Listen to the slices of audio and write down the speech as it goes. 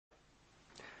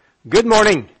Good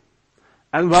morning,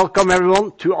 and welcome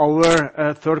everyone to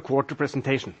our third quarter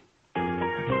presentation.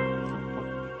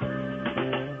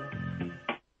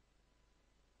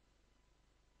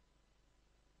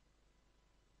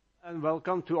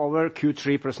 Welcome to our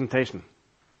Q3 presentation.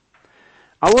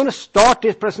 I want to start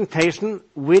this presentation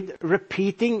with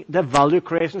repeating the value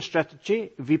creation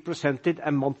strategy we presented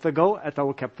a month ago at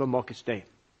our Capital Markets Day.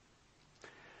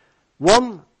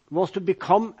 One was to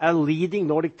become a leading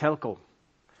Nordic telco.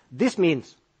 This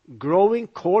means growing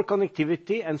core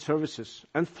connectivity and services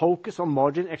and focus on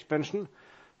margin expansion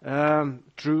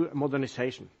through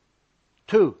modernization.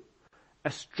 2,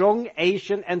 a strong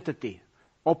Asian entity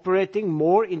operating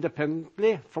more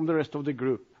independently from the rest of the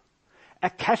group. A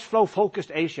cash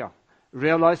flow-focused Asia,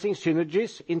 realizing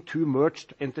synergies in 2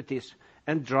 merged entities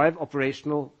and drive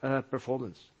operational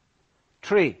performance.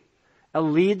 3, a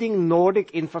leading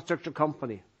Nordic infrastructure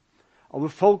company. Our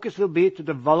focus will be to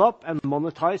develop and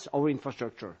monetize our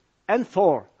infrastructure. And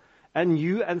 4, a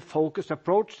new and focused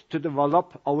approach to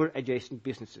develop our adjacent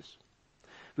businesses.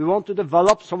 We want to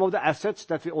develop some of the assets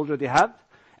that we already have,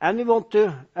 and we want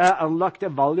to unlock the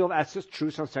value of assets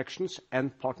through transactions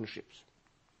and partnerships.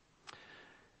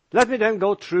 Let me then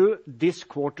go through this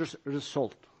quarter's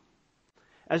result.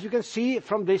 As you can see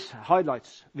from these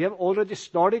highlights, we have already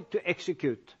started to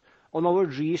execute on our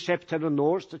Reshape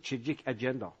Telenor strategic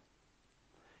agenda.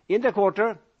 In the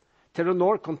quarter,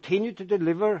 Telenor continued to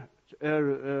deliver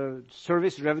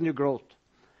service revenue growth,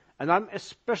 and I'm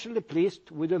especially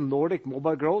pleased with the Nordic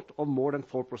mobile growth of more than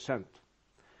 4%.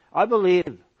 I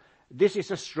believe this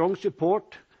is a strong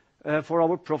support for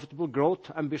our profitable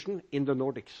growth ambition in the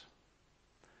Nordics.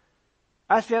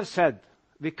 As we have said,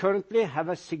 we currently have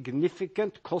a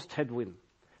significant cost headwind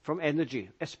from energy,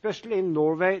 especially in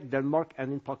Norway, Denmark,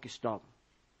 and in Pakistan.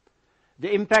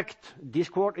 The impact this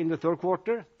quarter in the third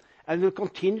quarter and will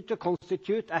continue to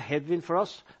constitute a headwind for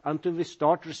us until we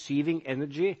start receiving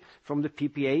energy from the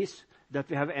PPAs that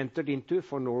we have entered into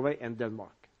for Norway and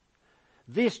Denmark.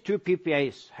 These 2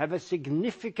 PPAs have a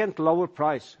significant lower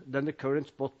price than the current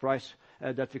spot price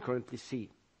that we currently see.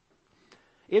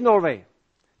 In Norway,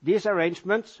 these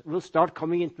arrangements will start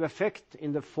coming into effect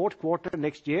in the fourth quarter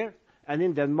next year, and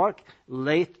in Denmark,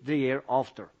 late the year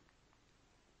after.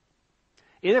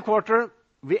 In the quarter,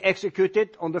 we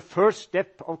executed on the first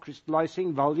step of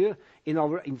crystallizing value in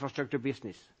our infrastructure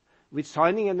business, with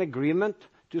signing an agreement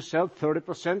to sell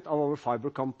 30% of our fiber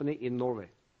company in Norway.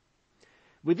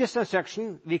 With this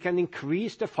transaction, we can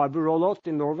increase the fiber rollout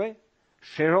in Norway.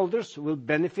 Shareholders will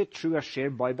benefit through a share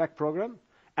buyback program,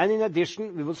 and in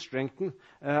addition, we will strengthen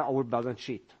our balance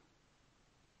sheet.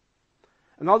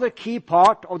 Another key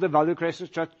part of the value creation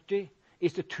strategy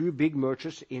is the 2 big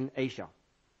mergers in Asia.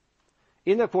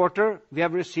 In the quarter, we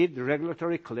have received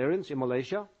regulatory clearance in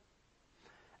Malaysia.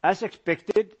 As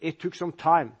expected, it took some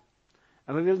time,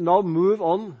 and we will now move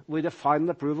on with the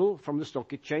final approval from the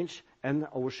stock exchange and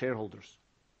our shareholders.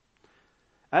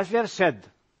 As we have said,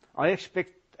 I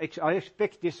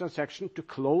expect this transaction to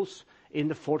close in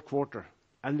the fourth quarter,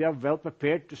 and we are well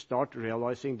prepared to start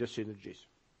realizing the synergies.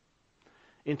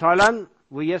 In Thailand,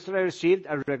 we yesterday received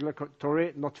a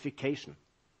regulatory notification.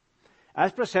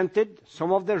 As presented,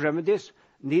 some of the remedies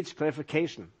needs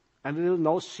clarification, and we will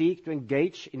now seek to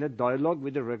engage in a dialogue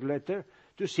with the regulator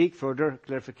to seek further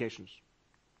clarifications.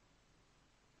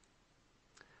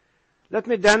 Let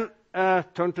me then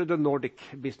turn to the Nordic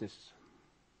business.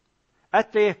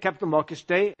 At the Capital Markets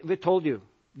Day, we told you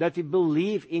that we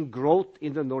believe in growth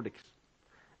in the Nordics,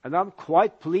 and I'm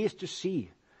quite pleased to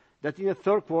see that in the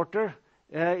third quarter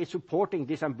it's supporting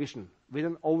this ambition with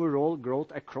an overall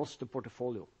growth across the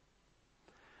portfolio.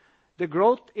 The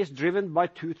growth is driven by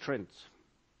 2 trends.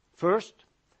 First,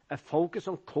 a focus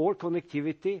on core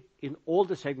connectivity in all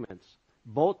the segments,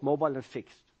 both mobile and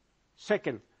fixed.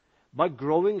 Second, by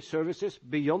growing services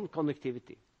beyond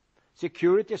connectivity.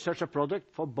 Security is such a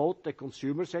product for both the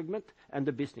consumer segment and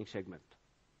the business segment.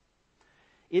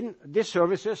 In these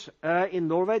services, in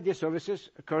Norway, these services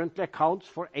currently accounts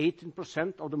for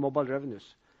 18% of the mobile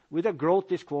revenues, with a growth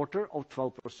this quarter of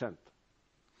 12%.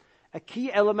 A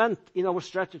key element in our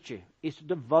strategy is to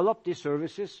develop these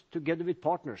services together with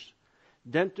partners,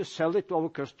 then to sell it to our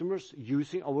customers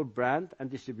using our brand and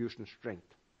distribution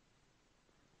strength.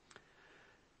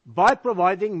 By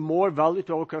providing more value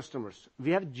to our customers,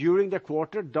 we have, during the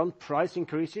quarter, done price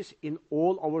increases in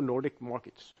all our Nordic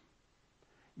markets.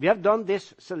 We have done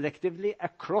this selectively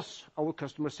across our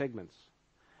customer segments,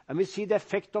 and we see the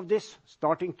effect of this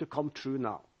starting to come true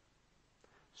now.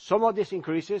 Some of these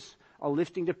increases are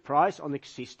lifting the price on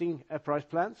existing price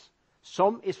plans,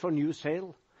 some is for new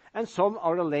sale, and some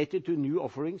are related to new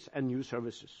offerings and new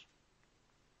services.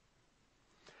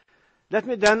 Let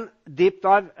me then deep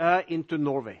dive into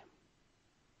Norway.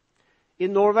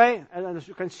 In Norway, and as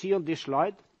you can see on this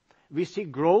slide, we see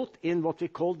growth in what we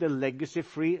call the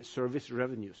legacy-free service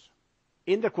revenues.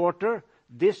 In the quarter,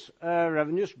 these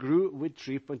revenues grew with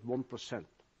 3.1%.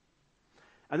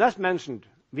 And as mentioned,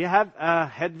 we have a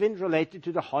headwind related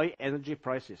to the high energy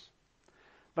prices.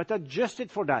 But adjusted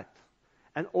for that,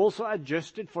 and also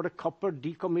adjusted for the copper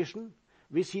decommission,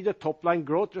 we see the top-line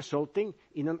growth resulting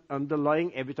in an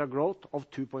underlying EBITDA growth of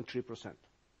 2.3%.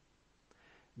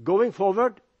 Going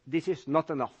forward, this is not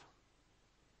enough.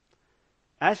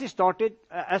 As we stated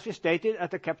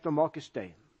at the Capital Markets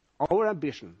Day, our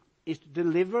ambition is to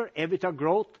deliver EBITDA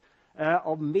growth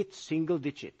of mid-single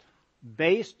digit,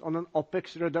 based on an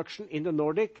OpEx reduction in the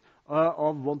Nordic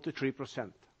of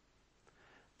 1-3%.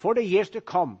 For the years to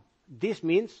come, this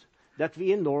means that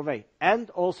we in Norway, and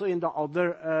also in the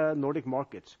other Nordic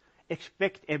markets,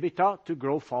 expect EBITDA to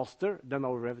grow faster than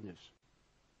our revenues.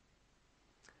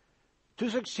 To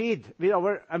succeed with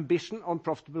our ambition on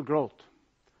profitable growth,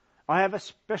 I have a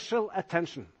special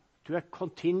attention to a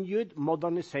continued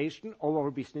modernization of our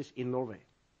business in Norway.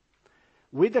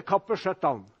 With the copper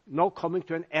shutdown now coming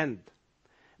to an end,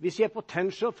 we see a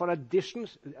potential for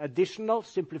additional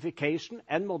simplification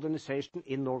and modernization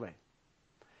in Norway.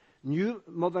 New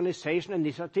modernization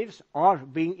initiatives are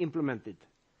being implemented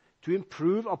to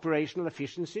improve operational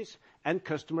efficiencies and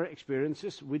customer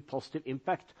experiences with positive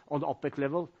impact on the OpEx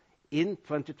level in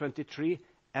 2023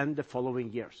 and the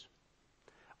following years.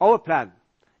 Our plan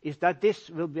is that this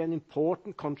will be an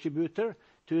important contributor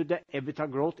to the EBITDA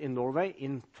growth in Norway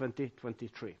in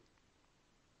 2023.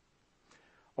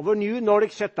 Our new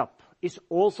Nordic setup is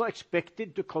also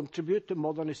expected to contribute to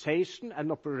modernization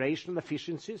and operational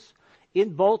efficiencies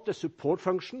in both the support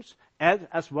functions and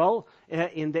as well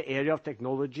in the area of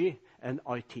technology and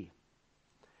IT.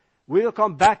 We will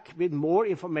come back with more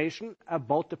information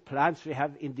about the plans we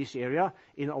have in this area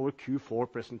in our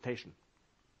Q4 presentation.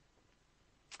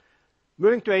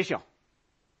 Moving to Asia.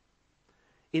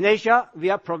 In Asia, we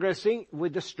are progressing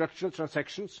with the structural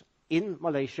transactions in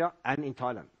Malaysia and in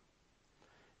Thailand.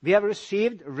 We have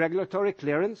received regulatory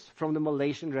clearance from the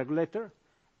Malaysian regulator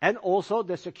and also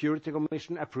the Security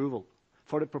Commission approval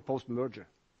for the proposed merger.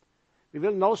 We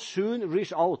will now soon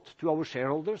reach out to our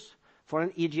shareholders for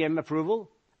an EGM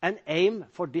approval and aim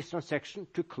for this transaction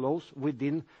to close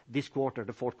within this quarter,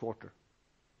 the fourth quarter.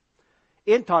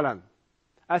 In Thailand,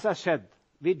 as I said,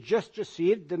 we just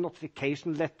received the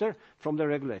notification letter from the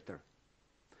regulator.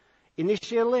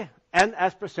 Initially, and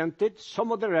as presented,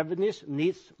 some of the revenues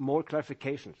needs more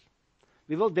clarifications.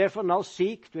 We will therefore now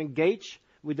seek to engage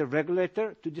with the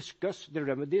regulator to discuss the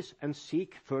remedies and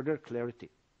seek further clarity.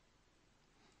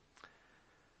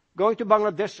 Going to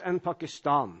Bangladesh and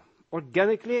Pakistan.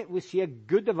 Organically, we see a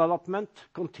good development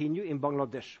continue in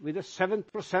Bangladesh, with a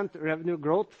 7% revenue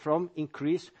growth from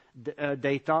increased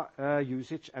data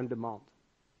usage and demand.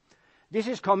 This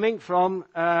is coming from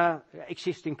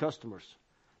existing customers,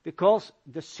 because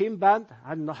the SIM ban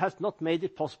has not made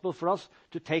it possible for us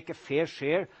to take a fair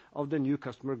share of the new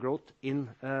customer growth in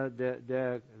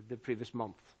the previous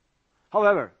month.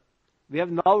 However, we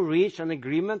have now reached an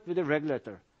agreement with the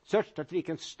regulator, such that we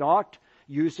can start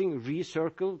using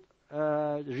recircled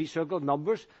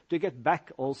numbers to get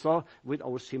back also with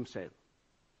our SIM sale.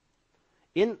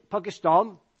 In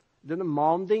Pakistan, the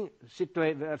demanding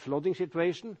flooding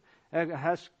situation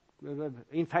has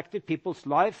impacted people's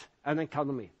life and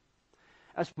economy,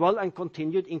 as well as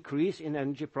continued increase in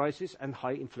energy prices and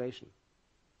high inflation.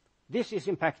 This is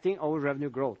impacting our revenue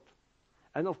growth,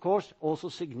 and of course, also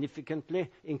significantly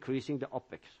increasing the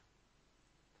OpEx.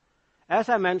 As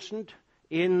I mentioned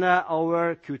in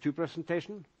our Q2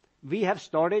 presentation, we have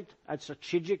started a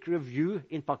strategic review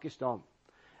in Pakistan,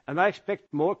 and I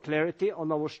expect more clarity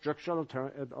on our structural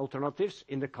alternatives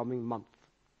in the coming month.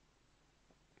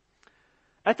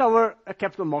 At our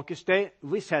Capital Markets Day,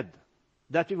 we said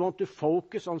that we want to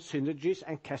focus on synergies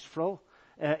and cash flow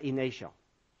in Asia,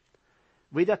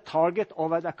 with a target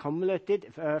of an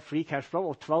accumulated free cash flow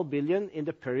of 12 billion in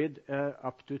the period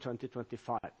up to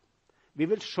 2025. We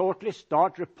will shortly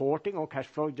start reporting on cash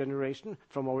flow generation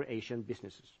from our Asian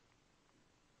businesses.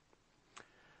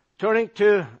 Turning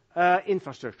to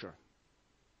infrastructure.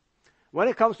 When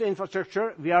it comes to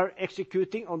infrastructure, we are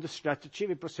executing on the strategy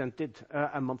we presented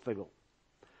a month ago.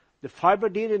 The fiber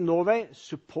deal in Norway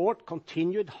support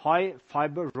continued high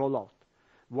fiber rollout,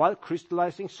 while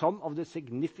crystallizing some of the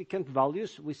significant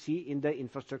values we see in the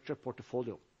infrastructure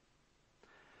portfolio.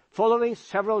 Following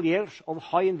several years of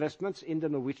high investments in the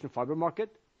Norwegian fiber market,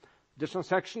 the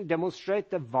transaction demonstrate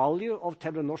the value of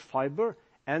Telenor's fiber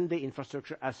and the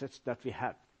infrastructure assets that we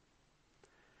have.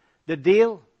 The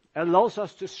deal allows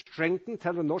us to strengthen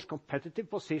Telenor's competitive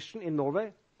position in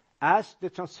Norway, as the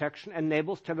transaction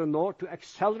enables Telenor to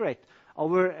accelerate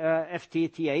our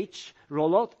FTTH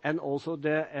rollout and also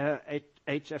the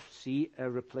HFC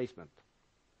replacement.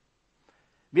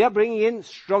 We are bringing in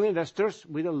strong investors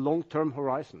with a long-term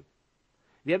horizon.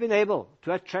 We have been able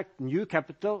to attract new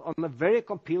capital on a very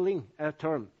compelling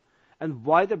term and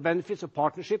wider benefits of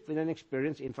partnership with an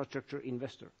experienced infrastructure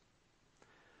investor.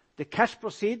 The cash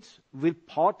proceeds will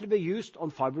partly be used on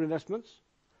fiber investments,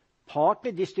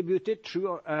 partly distributed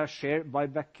through a share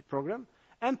buyback program,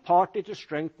 and partly to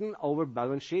strengthen our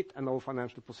balance sheet and our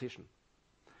financial position.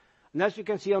 And as you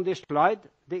can see on this slide,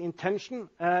 the intention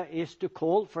is to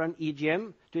call for an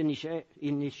EGM to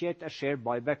initiate a share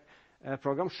buyback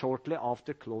program shortly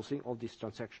after closing of this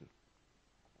transaction.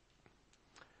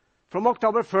 From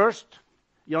October 1st,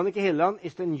 Jannicke Hilland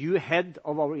is the new head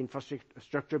of our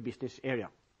infrastructure business area.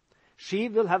 She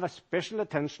will have a special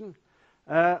attention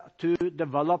to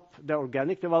develop the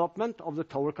organic development of the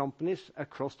tower companies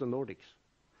across the Nordics.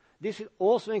 This will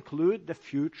also include the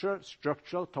future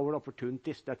structural tower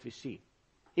opportunities that we see.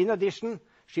 In addition,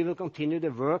 she will continue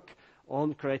the work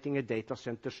on creating a data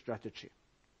center strategy.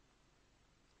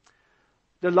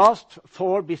 The last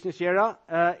 4 business area,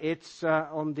 it's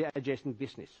on the adjacent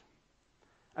business.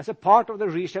 As a part of the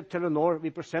Reshape Telenor we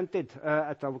presented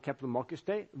at our Capital Markets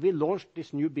Day, we launched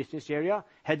this new business area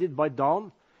headed by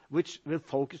Dan, which will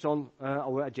focus on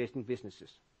our adjacent businesses.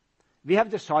 We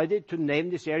have decided to name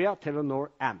this area Telenor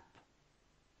AMP.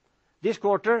 This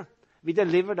quarter, we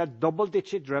delivered a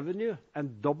double-digit revenue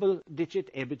and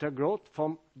double-digit EBITDA growth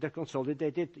from the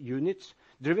consolidated units,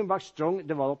 driven by strong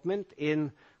development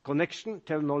in Connection,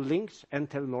 Telenor Links, and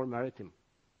Telenor Maritime.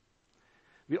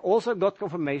 We also got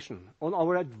confirmation on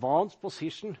our advanced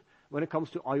position when it comes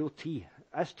to IoT,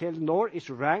 as Telenor is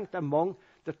ranked among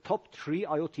the top 3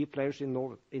 IoT players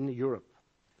in Europe.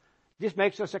 This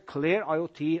makes us a clear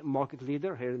IoT market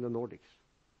leader here in the Nordics.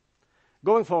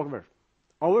 Going forward,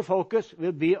 our focus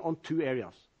will be on 2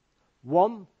 areas.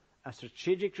 1, a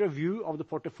strategic review of the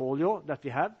portfolio that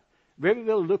we have, where we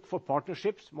will look for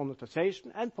partnerships,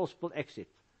 monetization, and possible exit.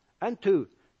 And 2,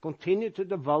 continue to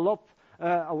develop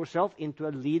ourselves into a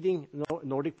leading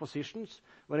Nordic positions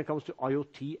when it comes to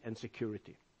IoT and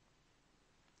security.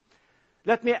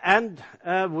 Let me end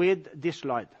with this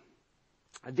slide.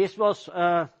 This was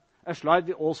a slide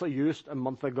we also used a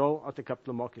month ago at the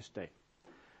Capital Markets Day.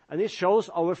 And it shows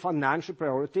our financial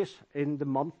priorities in the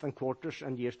months and quarters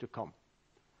and years to come.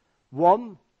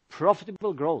 1,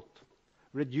 profitable growth,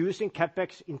 reducing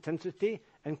CapEx intensity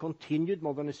and continued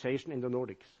modernization in the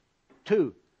Nordics.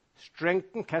 2,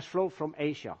 strengthen cash flow from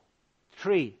Asia.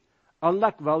 3,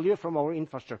 unlock value from our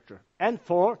infrastructure. And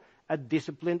 4, a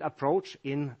disciplined approach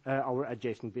in our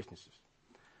adjacent businesses.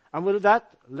 And with that,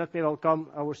 let me welcome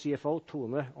our CFO,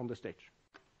 Tone, on the stage.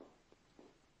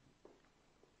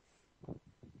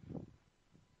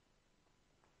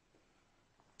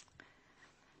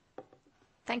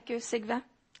 Thank you, Sigve,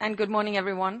 and good morning,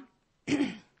 everyone.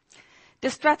 The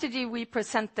strategy we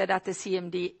presented at the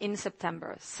CMD in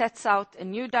September sets out a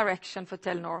new direction for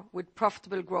Telenor with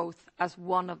profitable growth as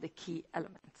one of the key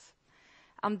elements.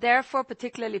 I'm therefore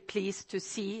particularly pleased to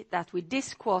see that we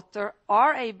this quarter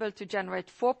are able to generate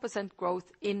 4%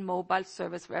 growth in mobile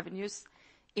service revenues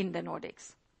in the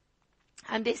Nordics.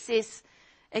 And this is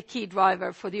a key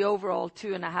driver for the overall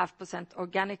 2.5%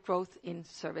 organic growth in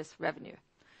service revenue.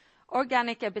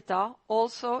 Organic EBITDA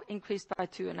also increased by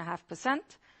 2.5%,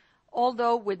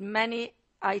 although with many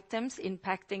items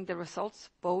impacting the results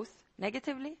both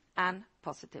negatively and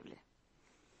positively.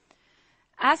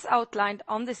 As outlined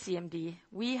on the CMD,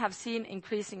 we have seen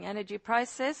increasing energy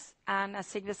prices, and as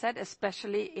Sigve said,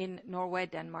 especially in Norway,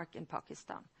 Denmark, and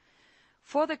Pakistan.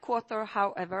 For the quarter,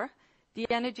 however, the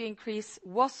energy increase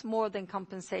was more than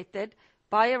compensated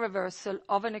by a reversal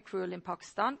of an accrual in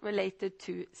Pakistan related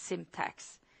to SIM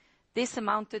tax. This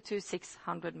amounted to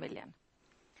 600 million.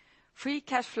 Free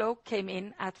cash flow came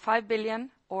in at 5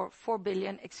 billion or 4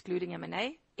 billion excluding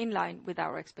M&A, in line with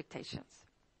our expectations.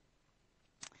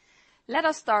 Let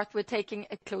us start with taking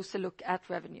a closer look at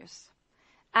revenues.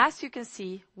 As you can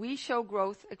see, we show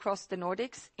growth across the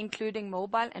Nordics, including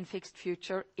mobile and fixed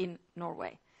future in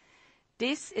Norway.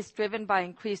 This is driven by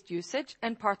increased usage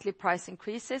and partly price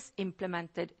increases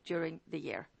implemented during the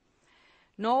year.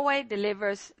 Norway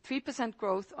delivers 3%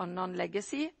 growth on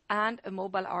non-legacy and a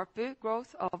mobile ARPU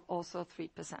growth of also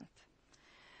 3%.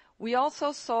 We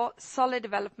also saw solid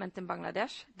development in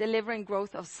Bangladesh, delivering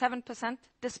growth of 7%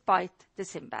 despite the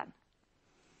SIM ban.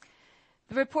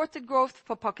 The reported growth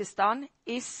for Pakistan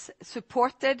is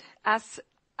supported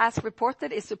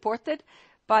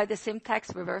by the SIM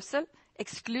tax reversal.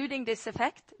 Excluding this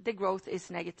effect, the growth is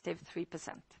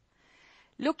 -3%.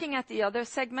 Looking at the other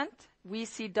segment, we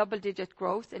see double-digit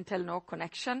growth in Telenor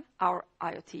Connexion, our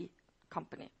IoT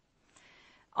company.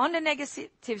 On the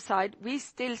negative side, we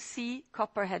still see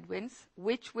copper headwinds,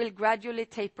 which will gradually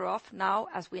taper off now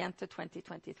as we enter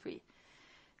 2023.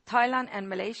 Thailand and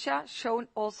Malaysia show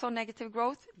also negative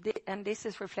growth, and this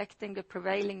is reflecting the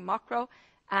prevailing macro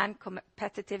and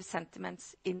competitive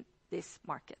sentiments in these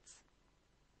markets.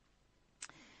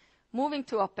 Moving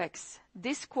to OpEx.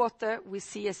 This quarter, we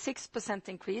see a 6%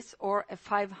 increase or a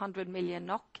 500 million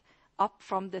NOK up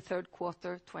from the third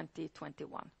quarter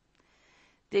 2021.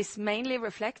 This mainly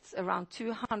reflects around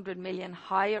 200 million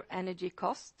higher energy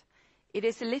cost. It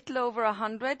is a little over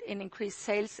 100 in increased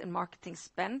sales and marketing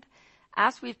spend,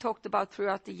 as we've talked about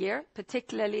throughout the year,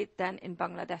 particularly then in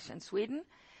Bangladesh and Sweden.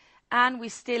 We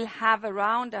still have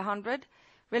around 100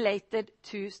 related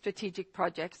to strategic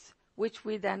projects, which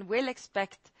we then will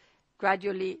expect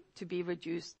gradually to be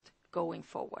reduced going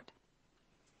forward.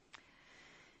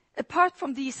 Apart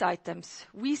from these items,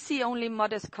 we see only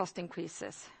modest cost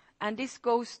increases, and this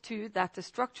goes to that the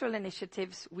structural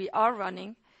initiatives we are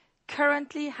running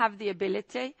currently have the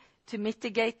ability to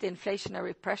mitigate the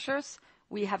inflationary pressures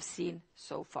we have seen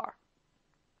so far.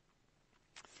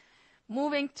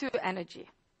 Moving to energy.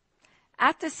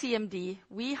 At the CMD,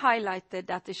 we highlighted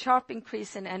that the sharp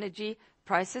increase in energy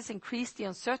prices increased the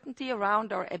uncertainty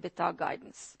around our EBITDA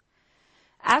guidance.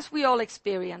 As we all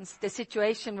experience, the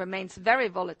situation remains very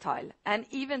volatile, and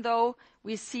even though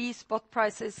we see spot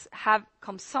prices have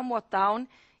come somewhat down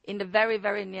in the very,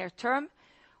 very near term,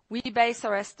 we base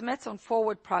our estimates on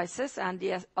forward prices and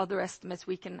the other estimates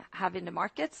we can have in the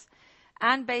markets.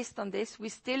 Based on this, we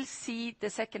still see the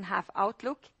second half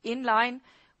outlook in line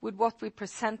with what we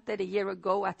presented a year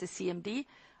ago at the CMD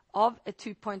of a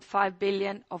 2.5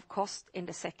 billion of cost in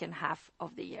the second half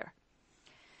of the year.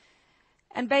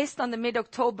 Based on the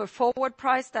mid-October forward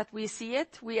price that we see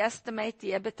it, we estimate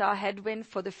the EBITDA headwind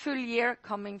for the full year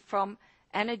coming from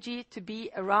energy to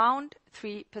be around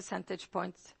 3 percentage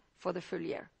points for the full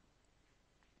year.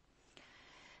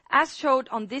 As showed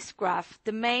on this graph,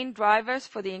 the main drivers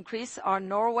for the increase are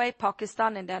Norway,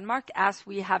 Pakistan, and Denmark, as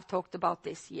we have talked about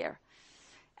this year.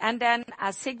 Then,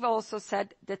 as Sigve also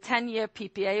said, the 10-year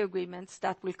PPA agreements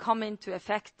that will come into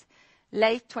effect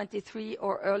late 2023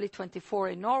 or early 2024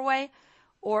 in Norway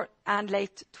and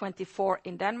late 2024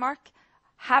 in Denmark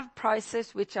have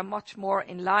prices which are much more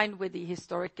in line with the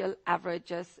historical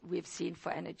averages we've seen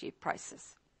for energy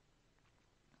prices.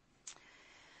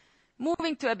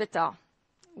 Moving to EBITDA.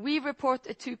 We report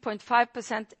a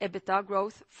 2.5% EBITDA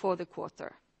growth for the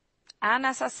quarter.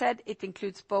 As I said, it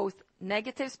includes both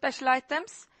negative special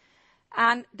items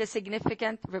and the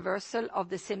significant reversal of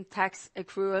the SIM tax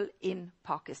accrual in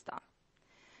Pakistan.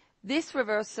 This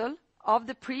reversal of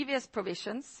the previous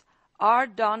provisions are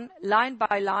done line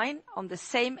by line on the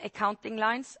same accounting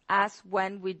lines as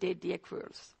when we did the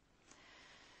accruals.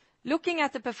 Looking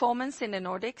at the performance in the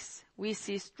Nordics, we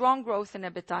see strong growth in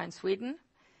EBITDA in Sweden.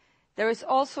 There is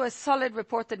also a solid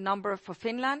reported number for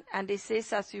Finland, and this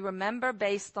is, as you remember,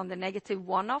 based on the negative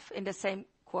one-off in the same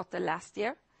quarter last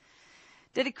year.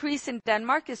 The decrease in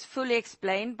Denmark is fully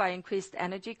explained by increased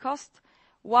energy cost,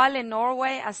 while in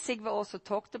Norway, as Sigve also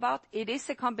talked about, it is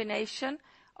a combination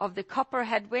of the copper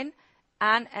headwind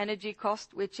and energy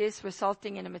cost, which is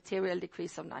resulting in a material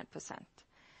decrease of 9%.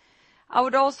 I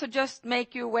would also just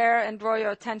make you aware and draw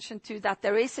your attention to that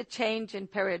there is a change in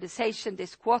periodization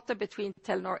this quarter between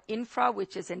Telenor Infra,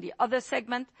 which is in the other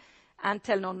segment, and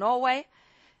Telenor Norway,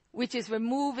 which is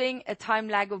removing a time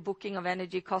lag of booking of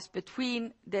energy costs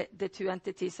between the two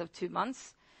entities of 2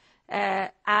 months.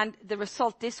 The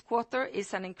result this quarter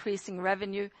is an increasing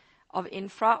revenue of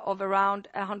Infra of around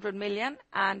 100 million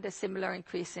and a similar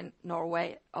increase in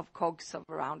Norway of COGS of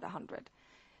around 100.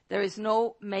 There is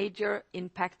no major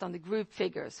impact on the group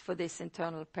figures for this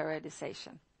internal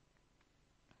periodization.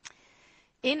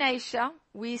 In Asia,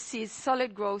 we see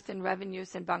solid growth in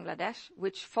revenues in Bangladesh,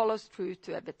 which follows through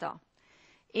to EBITDA.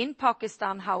 In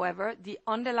Pakistan, however, the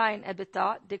underlying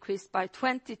EBITDA decreased by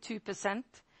 22%,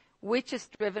 which is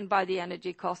driven by the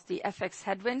energy cost, the FX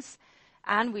headwinds,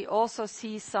 and we also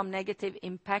see some negative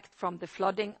impact from the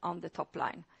flooding on the top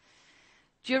line.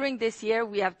 During this year,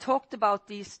 we have talked about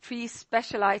these 3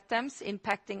 special items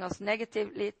impacting us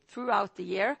negatively throughout the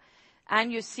year,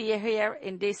 and you see here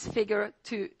in this figure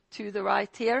to the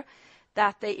right here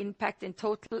that they impact in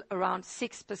total around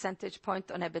 6 percentage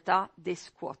points on EBITDA this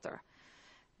quarter.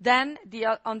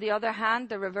 On the other hand,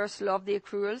 the reversal of the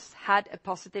accruals had a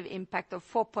positive impact of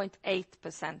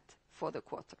 4.8% for the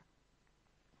quarter.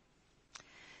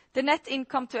 The net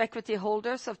income to equity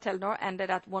holders of Telenor ended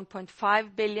at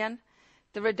 1.5 billion.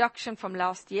 The reduction from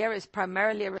last year is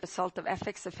primarily a result of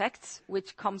FX effects,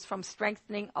 which comes from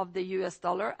strengthening of the US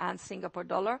dollar and Singapore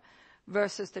dollar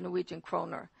versus the Norwegian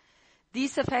kroner.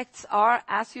 These effects are,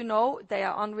 as you know, they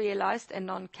are unrealized and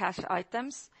non-cash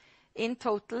items. In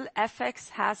total, FX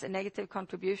has a negative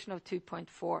contribution of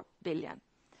 2.4 billion.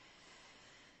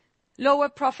 Lower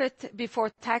profit before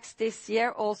tax this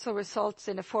year also results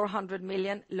in a 400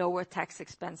 million lower tax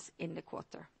expense in the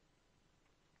quarter.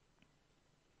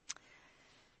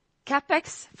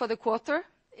 CapEx for the quarter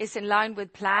is in line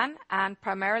with plan and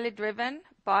primarily driven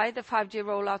by the 5G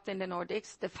rollout in the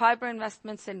Nordics, the fiber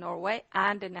investments in Norway,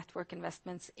 and the network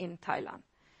investments in Thailand.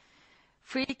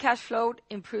 Free cash flow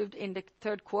improved in the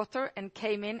third quarter and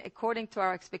came in according to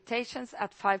our expectations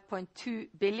at 5.2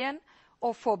 billion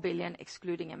or 4 billion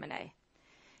excluding M&A.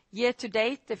 Year to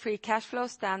date, the free cash flow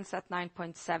stands at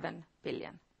 9.7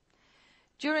 billion.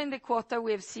 During the quarter,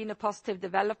 we have seen a positive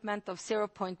development of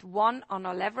 0.1 on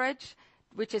our leverage,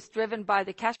 which is driven by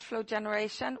the cash flow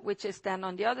generation, which is then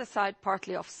on the other side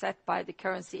partly offset by the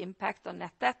currency impact on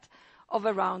net debt of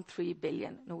around 3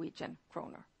 billion Norwegian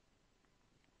kroner.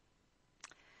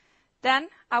 Then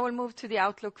I will move to the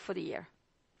outlook for the year.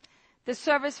 The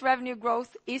service revenue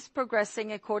growth is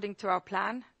progressing according to our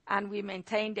plan, and we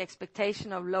maintain the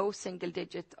expectation of low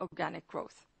single-digit organic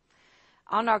growth.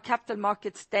 On our Capital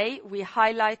Markets Day, we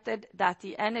highlighted that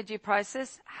the energy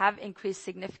prices have increased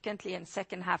significantly in the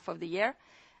second half of the year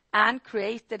and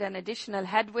created an additional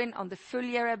headwind on the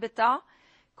full-year EBITDA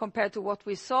compared to what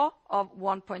we saw of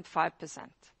 1.5%.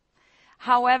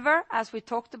 However, as we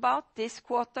talked about this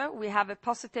quarter, we have a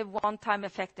positive one-time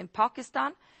effect in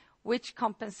Pakistan, which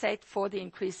compensate for the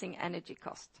increasing energy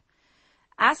cost.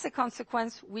 As a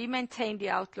consequence, we maintain the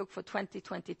outlook for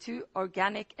 2022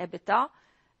 organic EBITDA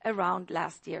around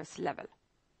last year's level.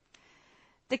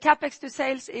 The CapEx to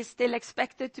sales is still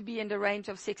expected to be in the range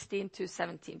of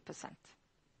 16%-17%.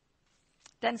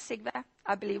 Then Sigve,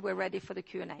 I believe we're ready for the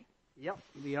Q&A. Yeah,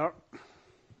 we are.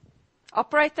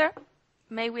 Operator,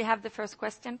 may we have the first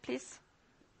question, please?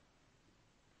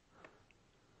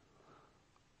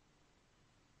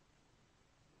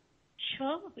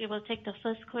 Sure. We will take the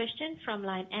first question from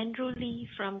line Andrew Lee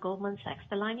from Goldman Sachs.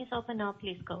 The line is open now.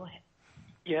 Please go ahead.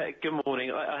 Yeah, good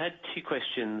morning. I had two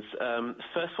questions.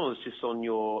 First one was just on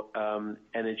your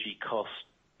energy cost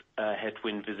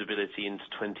headwind visibility into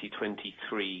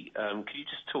 2023. Could you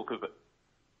just talk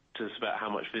to us about how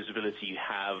much visibility you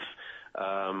have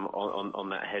on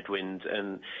that headwind?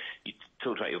 And you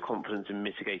talked about your confidence in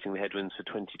mitigating the headwinds for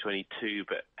 2022,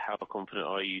 but how confident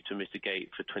are you to mitigate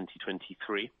for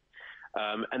 2023?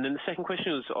 And then the second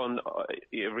question was on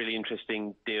a really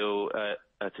interesting deal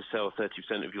to sell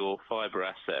 30% of your fiber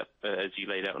asset, as you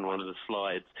laid out on one of the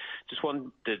slides. Just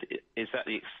wondered, is that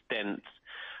the extent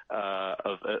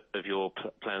of your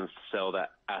plans to sell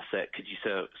that asset? Could you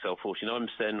sell 49%,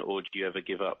 or do you ever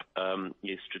give up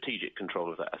your strategic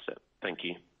control of that asset? Thank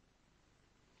you.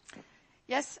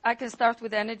 Yes, I can start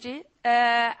with energy.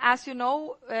 As you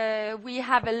know, we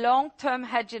have a long-term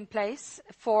hedge in place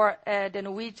for the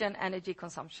Norwegian energy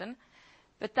consumption,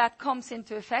 but that comes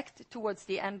into effect towards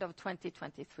the end of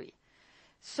 2023.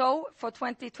 So for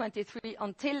 2023,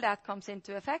 until that comes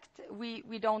into effect,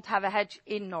 we don't have a hedge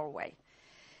in Norway.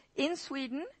 In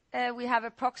Sweden, we have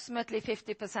approximately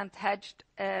 50% hedged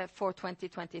for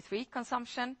 2023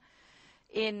 consumption.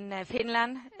 In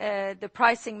Finland, the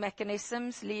pricing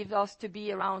mechanisms leave us to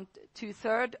be around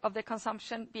 2/3 of the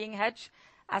consumption being hedged,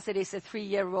 as it is a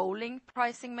 3-year rolling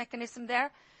pricing mechanism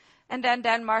there. And then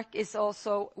Denmark is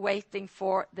also waiting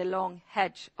for the long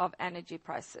hedge of energy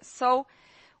prices. So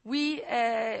we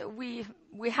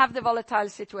have the volatile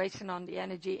situation on the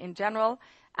energy in general,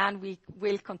 and we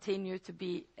will continue to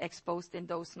be exposed in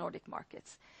those Nordic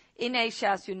markets. In Asia,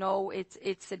 as you know,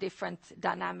 it's a different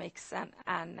dynamics,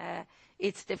 and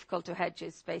it's difficult to hedge.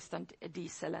 It's based on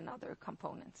diesel and other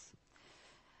components.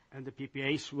 And the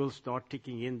PPAs will start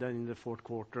ticking in then in the fourth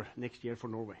quarter next year for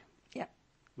Norway. Yeah.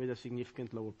 With a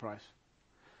significant lower price.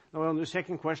 Now, on the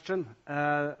second question,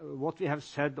 what we have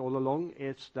said all along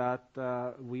is that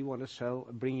we want to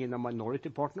bring in a minority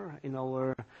partner in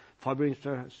our fiber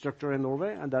infrastructure in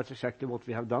Norway, and that's exactly what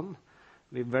we have done.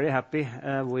 We're very happy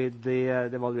with the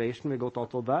valuation we got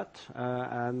out of that.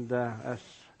 As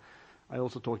I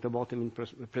also talked about in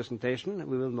presentation,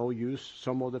 we will now use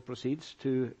some of the proceeds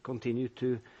to continue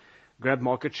to grab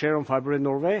market share on fiber in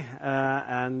Norway,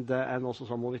 and also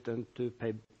some of it then to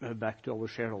pay back to our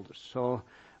shareholders. So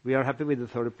we are happy with the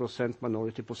 30%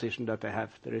 minority position that they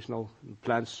have. There is no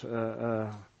plans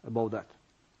above that.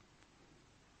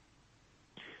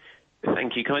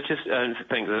 Thank you. Can I just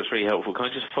thanks, that's really helpful. Can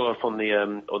I just follow up on the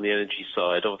energy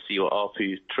side? Obviously, your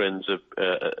ARPU trends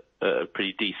are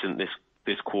pretty decent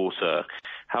this quarter.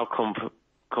 How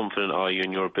confident are you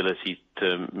in your ability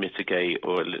to mitigate,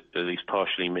 or at least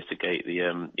partially mitigate, the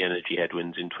energy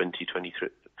headwinds in 2023?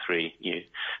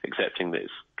 Accepting that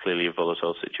it's clearly a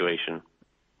volatile situation.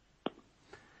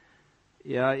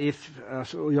 Yeah,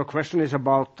 so your question is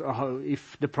about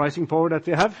if the pricing power that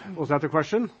we have, was that the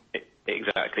question?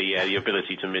 Exactly, yeah. The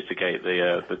ability to mitigate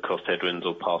the cost headwinds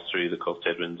or pass through the cost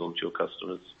headwinds onto your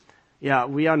customers. Yeah,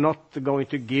 we are not going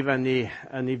to give any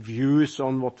views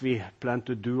on what we plan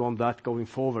to do on that going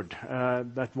forward.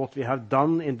 But what we have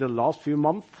done in the last few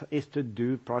months is to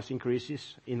do price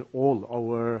increases in all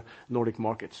our Nordic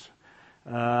markets.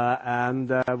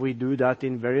 And we do that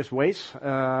in various ways,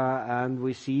 and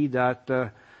we see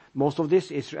that most of this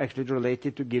is actually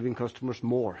related to giving customers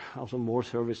more, also more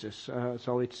services.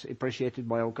 So it's appreciated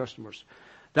by our customers.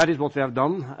 That is what we have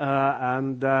done,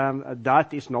 and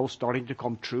that is now starting to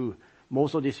come true.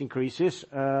 Most of these increases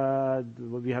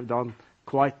we have done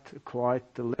quite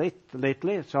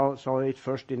lately. So it's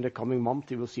first in the coming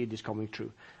month you will see this coming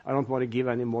true. I don't want to give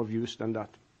any more views than that.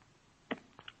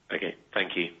 Okay,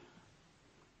 thank you.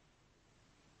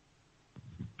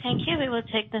 Thank you. We will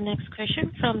take the next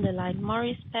question from the line,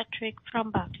 Maurice Patrick from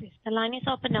Barclays. The line is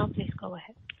open now. Please go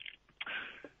ahead.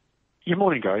 Good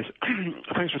morning, guys.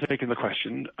 Thanks for taking the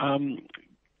question.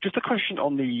 Just a question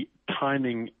on the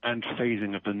timing and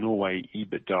phasing of the Norway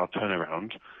EBITDA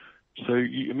turnaround. So,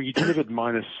 you delivered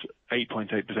minus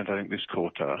 8.8%, I think, this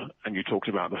quarter, and you talked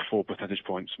about the 4 percentage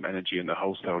points from energy and the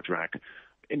wholesale drag.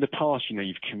 In the past,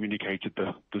 you've communicated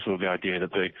the sort of the idea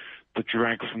that the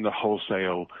drag from the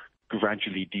wholesale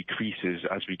gradually decreases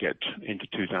as we get into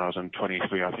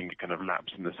 2023. I think it kind of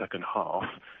laps in the second half,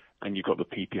 and you've got the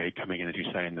PPA coming in, as you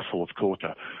say, in the fourth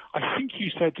quarter. I think you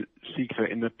said,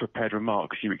 Sigve, in the prepared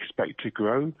remarks, you expect to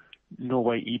grow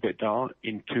Norway EBITDA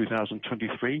in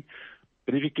 2023.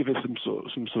 But if you give us some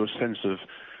sort of sense of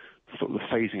sort of the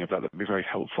phasing of that, that'd be very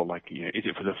helpful. Like, is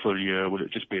it for the full year? Will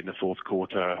it just be in the fourth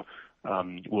quarter?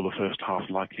 Will the first half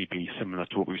likely be similar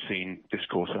to what we've seen this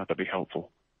quarter? That'd be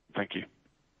helpful. Thank you.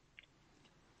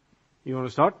 You want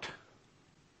to start?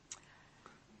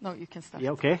 No, you can start.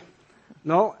 Yeah, okay.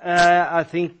 No, I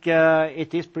think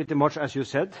it is pretty much as you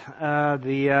said.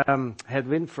 The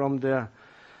headwind from the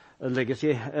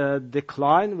legacy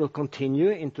decline will continue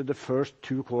into the first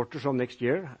 2 quarters of next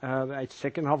year.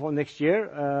 Second half of next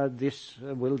year, this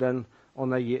will then,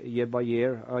 on a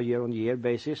year-on-year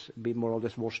basis, be more or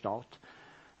less washed out.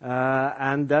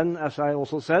 And then, as I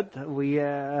also said, we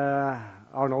are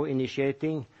now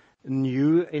initiating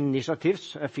new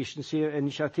initiatives, efficiency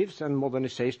initiatives and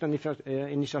modernization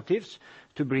initiatives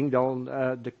to bring down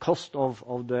the cost of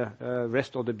the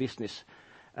rest of the business.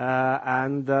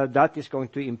 And that is going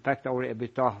to impact our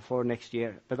EBITDA for next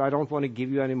year. But I don't want to give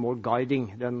you any more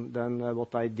guiding than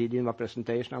what I did in my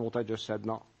presentation and what I just said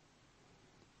now.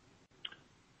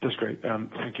 That's great.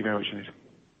 Thank you very much, Nils.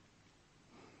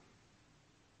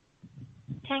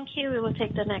 Thank you. We will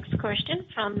take the next question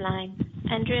from line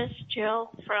Andreas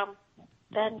Joel from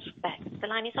Danske Bank. The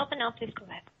line is open now. Please go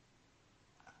ahead.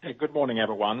 Hey, good morning,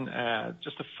 everyone.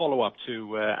 Just a follow-up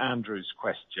to Andrew's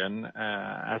question.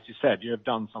 As you said, you have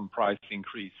done some price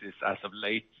increases as of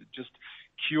late. Just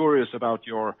curious about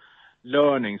your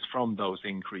learnings from those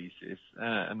increases,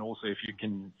 and also if you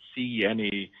can see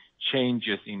any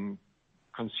changes in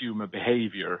consumer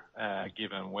behavior,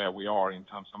 given where we are in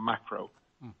terms of macro.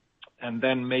 And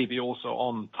then maybe also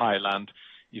on Thailand,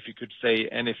 if you could say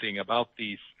anything about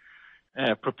these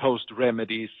proposed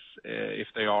remedies, if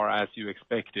they are as you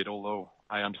expected, although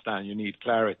I understand you need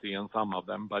clarity on some of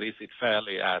them, but is it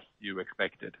fairly as you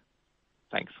expected?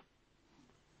 Thanks.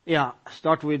 Yeah,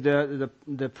 start with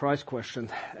the price question.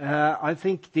 I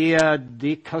think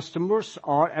the customers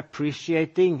are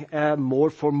appreciating more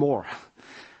for more.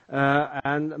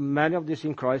 And many of these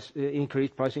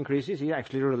increased price increases is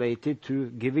actually related to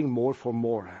giving more for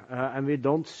more. And we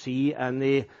don't see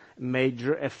any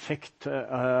major effect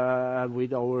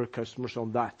with our customers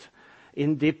on that.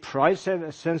 In the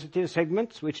price-sensitive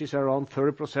segments, which is around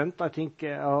 30%, I think,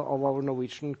 of our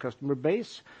Norwegian customer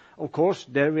base, of course,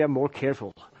 there we are more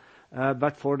careful.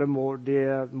 But for the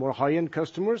more high-end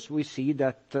customers, we see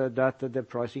that the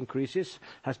price increases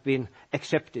has been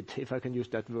accepted, if I can use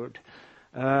that word.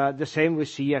 The same we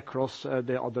see across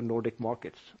the other Nordic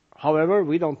markets. However,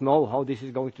 we don't know how this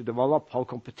is going to develop, how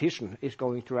competition is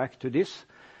going to react to this.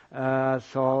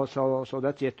 So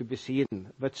that's yet to be seen.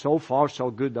 But so far,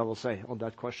 so good, I will say, on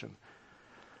that question.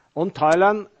 On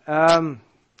Thailand,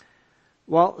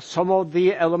 Well, some of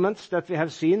the elements that we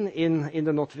have seen in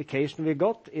the notification we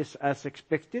got is as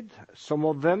expected. Some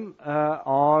of them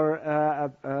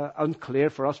are unclear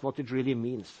for us what it really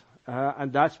means.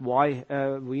 And that's why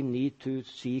we need to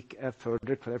seek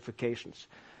further clarifications,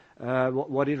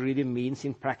 what it really means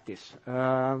in practice.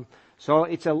 So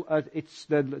it's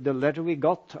the letter we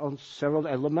got on several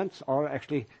elements are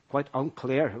actually quite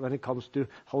unclear when it comes to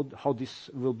how this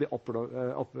will be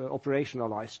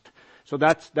operationalized. So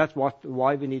that's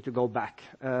why we need to go back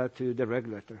to the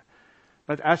regulator.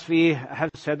 But as we have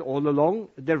said all along,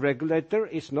 the regulator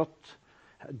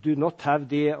do not have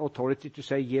the authority to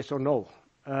say yes or no.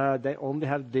 They only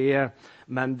have the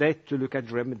mandate to look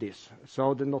at remedies.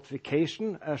 So the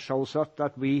notification shows us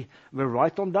that we were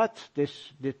right on that. The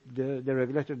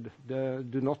regulator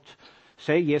do not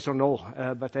say yes or no,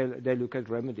 but they look at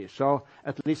remedies. So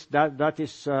at least that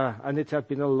is, and it has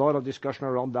been a lot of discussion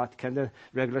around that. Can the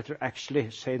regulator actually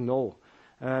say no?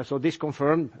 So this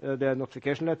confirmed, the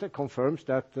notification letter confirms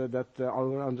that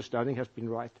our understanding has been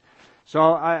right. So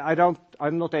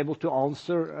I'm not able to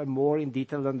answer more in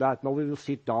detail than that. Now we will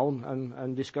sit down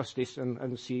and discuss this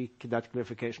and seek that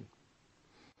clarification.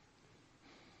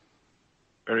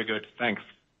 Very good. Thanks.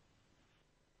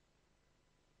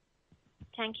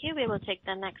 Thank you. We will take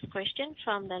the next question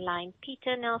from the line,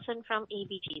 Peter Nelson from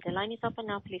ABG. The line is open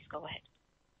now. Please go ahead.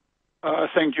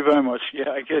 Thank you very much. Yeah,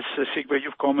 I guess, Sigve,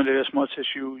 you've commented as much as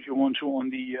you want to on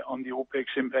the OpEx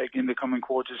impact in the coming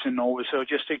quarters in Norway. So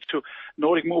just stick to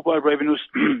Nordic mobile revenues,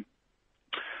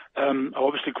 are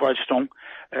obviously quite strong.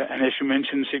 And as you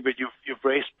mentioned, Sigve, you've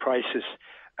raised prices.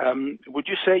 Would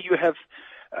you say you have,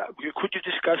 could you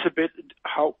discuss a bit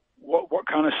what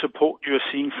kind of support you're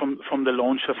seeing from the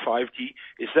launch of 5G?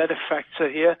 Is that a factor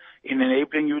here in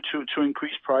enabling you to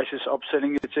increase prices,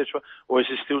 upselling, etc., or is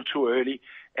it still too early?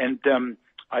 And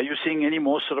are you seeing any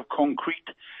more sort of concrete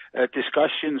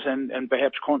discussions and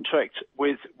perhaps contracts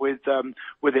with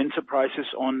enterprises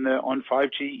on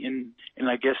 5G in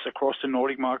I guess across the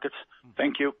Nordic markets?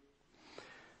 Thank you.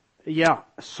 Yeah,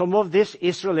 some of this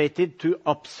is related to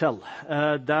upsell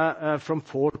from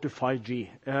 4 to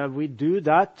 5G. We do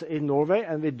that in Norway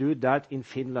and we do that in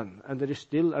Finland, and there is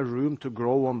still a room to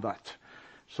grow on that.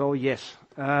 So yes,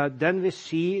 then we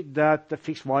see that the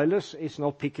fixed wireless is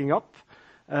now picking up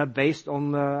based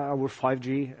on our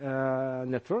 5G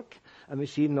network, and we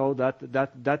see now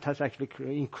that has actually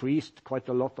increased quite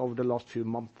a lot over the last few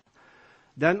months.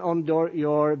 Then on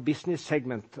your business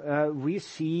segment, we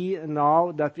see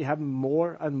now that we have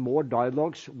more and more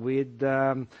dialogues with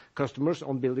customers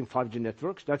on building 5G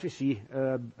networks. That we see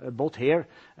both here,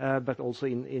 but also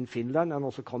in Finland and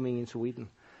also coming in Sweden.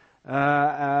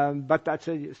 But that's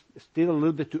still a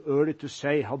little bit too early to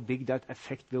say how big that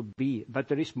effect will be. But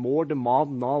there is more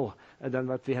demand now than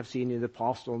what we have seen in the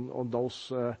past on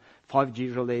those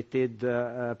 5G-related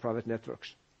private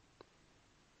networks.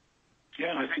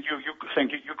 Yeah, I think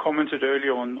you commented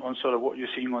earlier on sort of what you're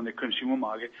seeing on the consumer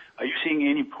market. Are you seeing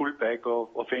any pullback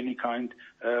of any kind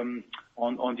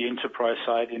on the enterprise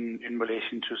side in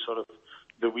relation to sort of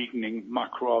the weakening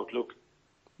macro outlook?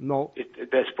 No.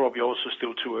 That's probably also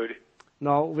still too early.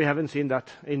 No, we haven't seen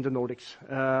that in the Nordics.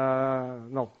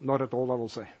 No, not at all, I will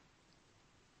say.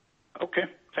 Okay,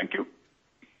 thank you.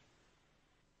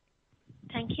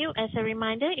 Thank you. As a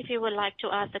reminder, if you would like to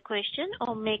ask a question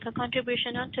or make a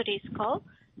contribution on today's call,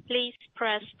 please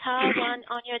press star 1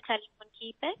 on your telephone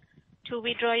keypad. To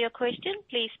withdraw your question,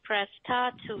 please press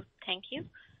star 2. Thank you.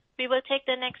 We will take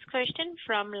the next question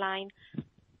from line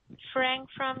Frank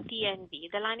from DNB.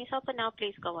 The line is open now.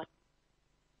 Please go on.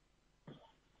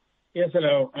 Yes,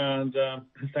 hello, and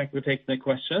thank you for taking the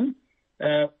question.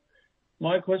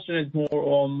 My question is more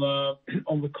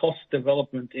on the cost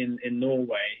development in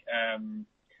Norway.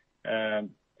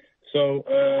 So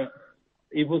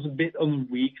it was a bit on the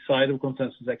weak side of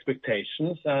consensus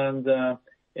expectations, and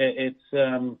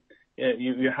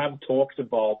you have talked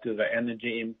about the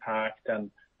energy impact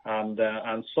and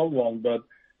so on. But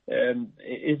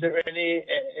is there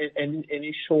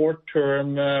any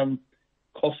short-term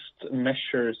cost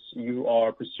measures you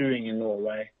are pursuing in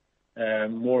Norway?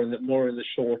 More in the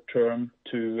short term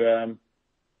to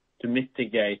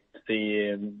mitigate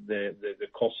the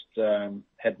cost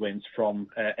headwinds from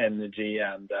energy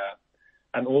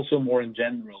and also more in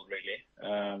general,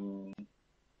 really.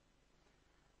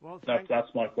 Well, Frank,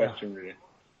 that's my question, really.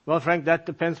 Well, Frank, that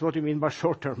depends what you mean by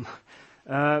short term.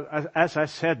 As I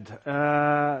said,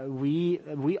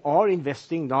 we are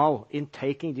investing now in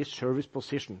taking this service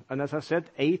position. And as I said,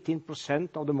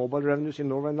 18% of the mobile revenues in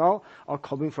Norway now are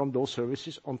coming from those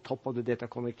services on top of the data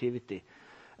connectivity.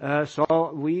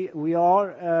 So we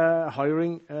are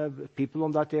hiring people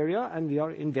on that area, and we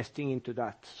are investing into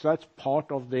that. So that's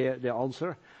part of the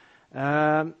answer.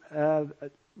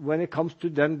 When it comes to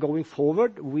then going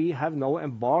forward, we have now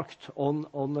embarked on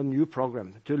a new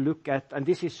program to look at, and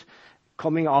this is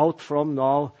coming out from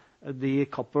now the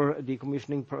copper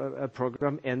decommissioning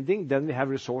program ending. Then we have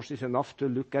resources enough to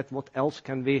look at what else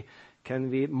can we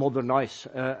modernize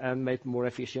and make more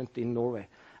efficient in Norway.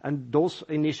 And those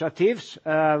initiatives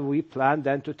we plan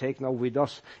then to take now with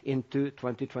us into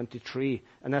 2023.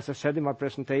 And as I said in my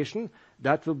presentation,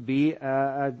 that will be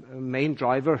a main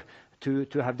driver to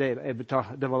have the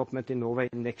EBITDA development in Norway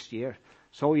next year.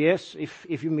 So yes,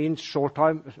 if you mean short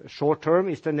term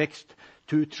is the next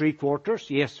 2-3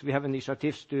 quarters, yes, we have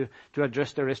initiatives to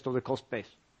address the rest of the cost base.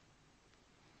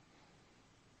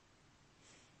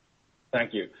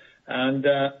 Thank you. And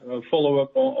a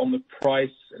follow-up on the price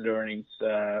learnings,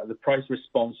 the price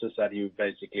responses that you've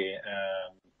basically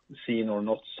seen or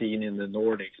not seen in the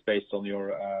Nordics based on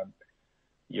your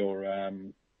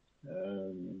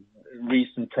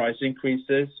recent price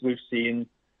increases. We've seen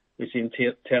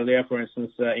Telia, for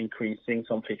instance, increasing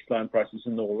some fixed line prices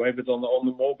in Norway. But on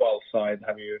the mobile side,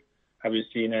 have you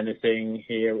seen anything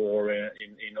here or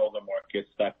in other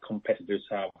markets that competitors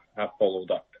have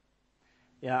followed up?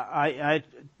 Yeah, I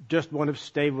just want to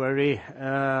stay very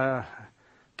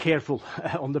careful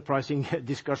on the pricing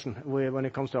discussion when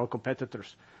it comes to our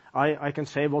competitors. I can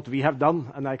say what we have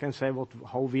done, and I can say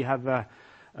how we have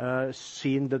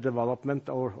seen the development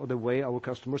or the way our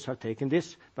customers have taken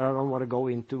this, but I don't want to go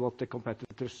into what the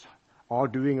competitors are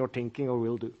doing or thinking or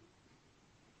will do.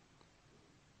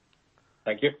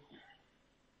 Thank you.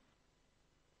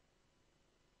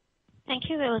 Thank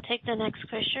you. We will take the next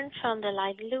question from the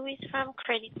line, Louis from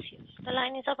Credit Suisse. The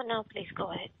line is open now. Please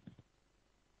go ahead.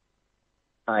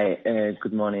 Hi,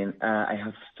 good morning. I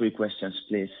have 3 questions,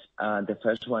 please. The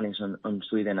first one is on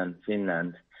Sweden and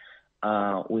Finland.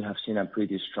 We have seen a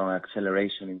pretty strong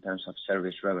acceleration in terms of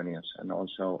service revenues and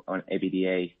also on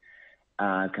EBITDA.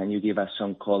 Can you give us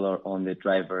some color on the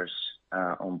drivers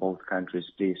on both countries,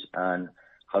 please, and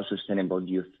how sustainable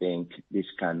do you think this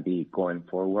can be going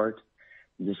forward?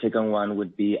 The second one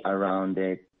would be around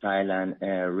the Thailand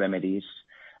remedies.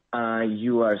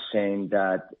 You are saying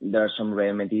that there are some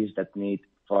remedies that need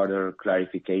further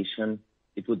clarification.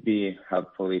 It would be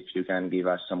helpful if you can give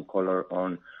us some color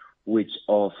on which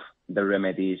of the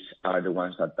remedies are the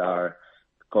ones that are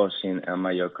causing a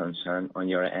major concern on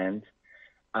your end.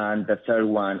 And the third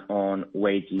one on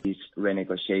wages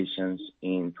renegotiations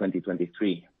in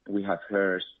 2023. We have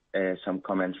heard some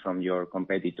comments from your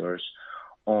competitors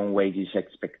on wages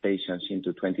expectations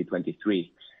into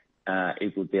 2023.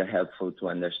 It would be helpful to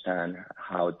understand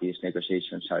how these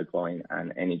negotiations are going,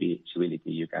 and any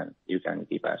visibility you can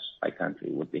give us by country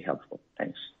would be helpful.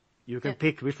 Thanks. You can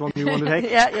pick which one you want to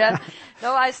take. Yeah.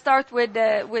 No, I start with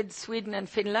Sweden and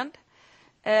Finland.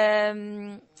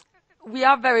 We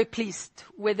are very pleased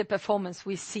with the performance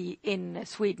we see in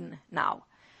Sweden now.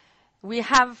 We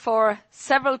have for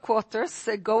several quarters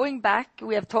going back,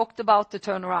 we have talked about the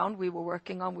turnaround we were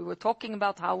working on. We were talking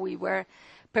about how we were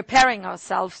preparing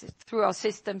ourselves through our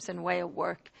systems and way of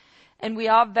work. And we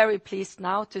are very pleased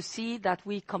now to see that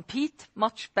we compete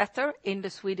much better in the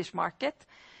Swedish market.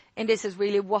 And this is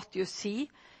really what you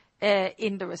see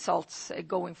in the results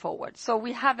going forward. So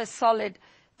we have a solid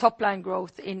top-line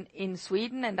growth in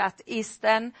Sweden, and that is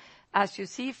then, as you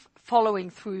see, following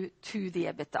through to the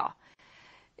EBITDA.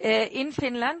 In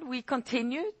Finland, we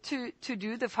continue to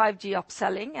do the 5G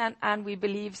upselling, and we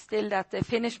believe still that the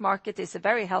Finnish market is a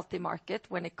very healthy market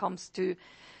when it comes to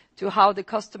how the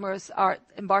customers are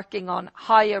embarking on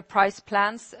higher price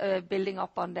plans, building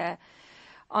up on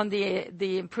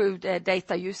the improved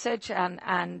data usage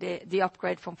and the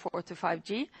upgrade from 4 to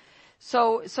 5G.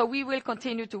 So we will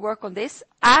continue to work on this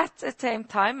at the same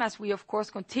time as we, of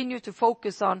course, continue to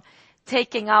focus on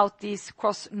taking out these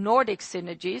cross-Nordic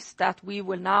synergies that we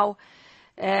will now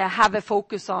have a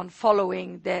focus on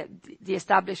following the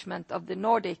establishment of the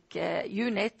Nordic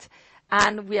unit,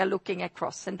 and we are looking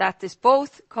across. And that is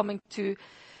both coming to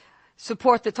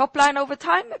support the top line over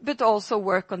time, but also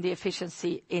work on the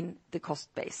efficiency in the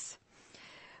cost base.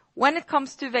 When it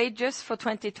comes to wages for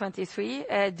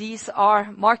 2023, these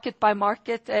are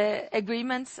market-by-market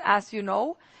agreements, as you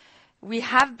know. We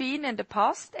have been, in the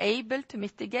past, able to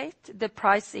mitigate the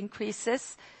price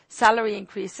increases, salary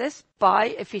increases by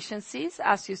efficiencies,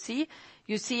 as you see.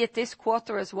 You see it this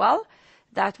quarter as well,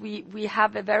 that we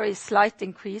have a very slight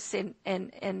increase in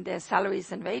the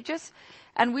salaries and wages,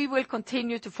 and we will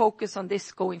continue to focus on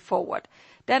this going forward.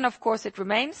 Then, of course, it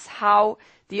remains how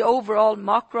the overall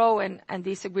macro and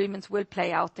these agreements will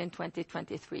play out in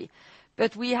 2023.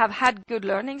 But we have had good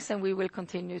learnings, and we will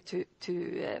continue to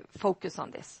focus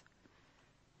on this.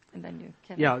 And then you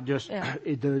can... Yeah,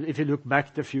 if you look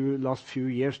back the last few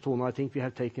years, Tone, I think we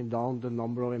have taken down the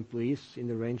number of employees in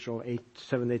the range of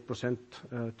 7-8%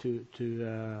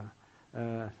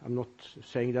 I'm not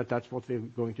saying that that's what we're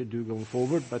going to do going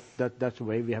forward, but that's the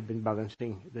way we have been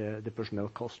balancing the personnel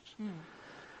costs.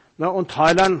 Now on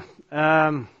Thailand,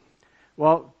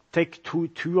 take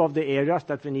two of the areas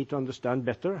that we need to understand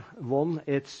better. One,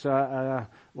 it's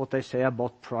what they say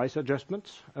about price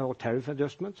adjustments or tariff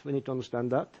adjustments. We need to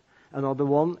understand that. Another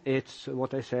one, it's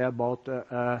what they say about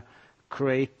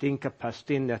creating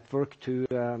capacity in network to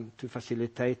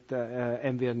facilitate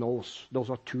MVNOs. Those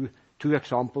are two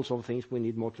examples of things we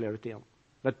need more clarity on.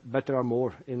 But there are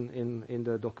more in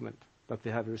the document that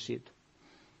we have received.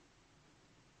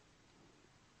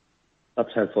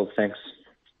 That's helpful. Thanks.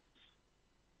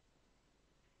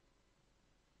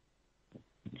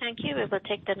 Thank you. We will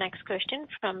take the next question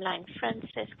from line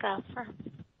Francesca from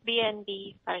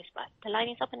BNP Paribas. The line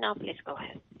is open now. Please go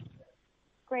ahead.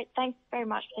 Great. Thanks very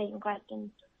much for taking questions.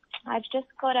 I've just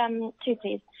got two,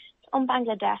 please. On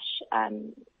Bangladesh,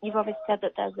 you've obviously said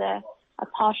that there's a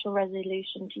partial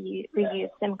resolution to reuse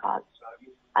SIM cards.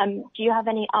 Do you have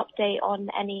any update on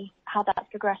how that's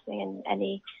progressing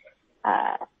and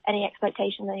any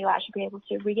expectation that you'll actually be able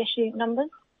to reissue numbers?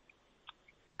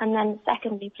 And then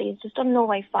secondly, please, just on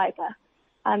Norway fiber.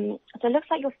 So it looks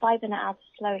like your fiber net adds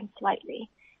are slowing slightly.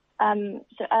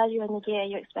 So earlier in the year,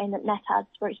 you explained that net adds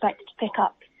were expected to pick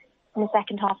up in the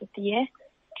second half of the year.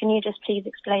 Can you just please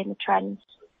explain the trends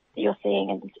that you're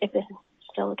seeing and if this is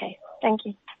still the case? Thank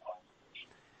you.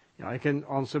 Yeah, I can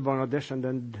answer Bangladesh and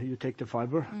then you take the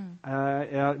fiber.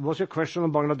 Was your question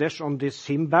on Bangladesh on this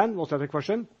SIM ban? Was that a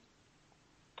question?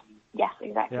 Yes,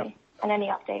 exactly. Yeah. And any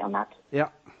update on that?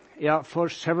 Yeah, for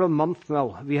several months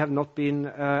now, we have not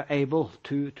been able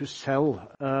to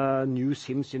sell new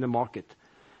SIMs in the market.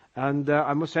 And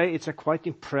I must say it's a quite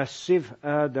impressive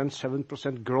than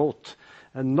 7% growth,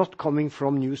 and not coming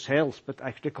from new sales, but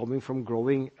actually coming from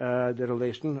growing the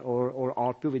relation or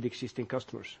ARPU with existing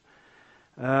customers.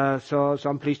 So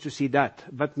I'm pleased to see that.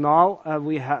 But now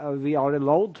we are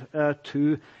allowed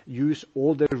to use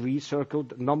all the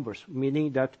recircled numbers,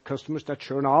 meaning that customers that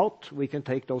churn out, we can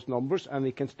take those numbers and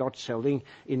we can start selling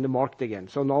in the market again.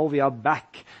 So now we are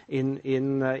back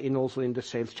in also in the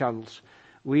sales channels.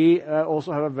 We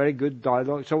also have a very good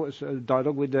dialogue,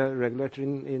 dialogue with the regulator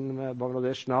in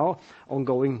Bangladesh now,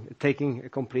 ongoing, taking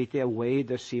completely away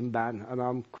the SIM ban, and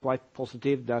I'm quite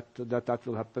positive that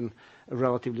will happen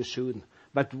relatively soon.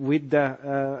 But with the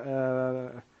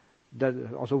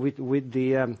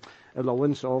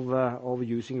allowance of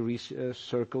using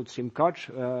recircled SIM cards,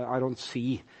 I don't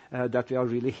see that we are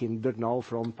really hindered now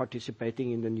from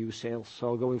participating in the new sales.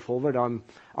 So going forward, I'm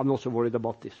not so worried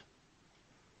about this.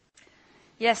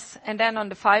 Yes, and then on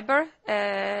the fiber,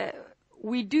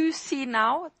 we do see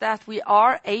now that we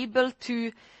are able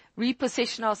to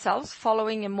reposition ourselves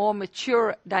following a more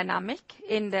mature dynamic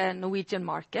in the Norwegian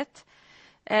market.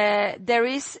 There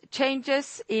is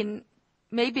changes in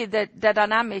maybe the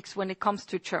dynamics when it comes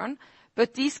to churn,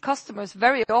 but these customers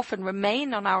very often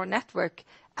remain on our network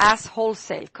as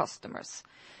wholesale customers.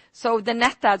 So the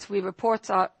net adds we report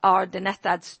are the net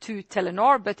adds to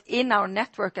Telenor, but in our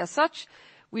network as such,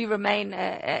 we remain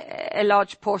a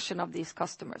large portion of these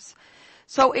customers.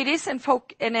 So it is an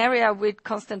area with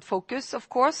constant focus, of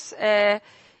course.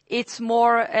 It's a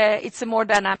more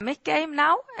dynamic game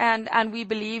now, and we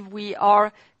believe we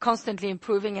are constantly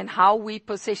improving in how we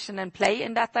position and play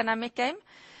in that dynamic game.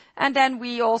 And then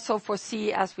we also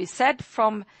foresee, as we said,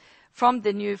 from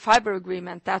the new fiber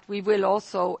agreement, that we will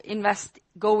also invest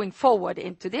going forward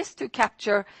into this to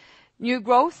capture new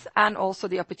growth and also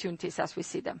the opportunities as we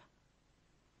see them.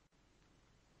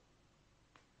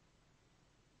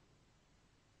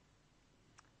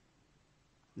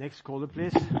 Next caller,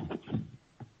 please.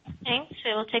 Thanks.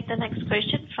 We will take the next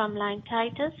question from line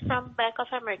Titus from Bank of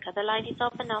America. The line is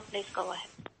open now. Please go ahead.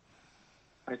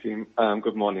 Hi, team.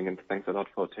 Good morning, and thanks a lot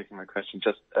for taking my question.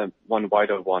 Just one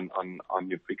wider one on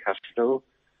your free cash flow,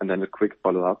 and then a quick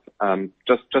follow-up.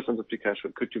 Just on the free cash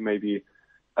flow, could you maybe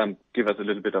give us a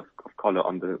little bit of color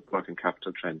on the working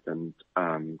capital trends, and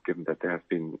given that there has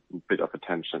been a bit of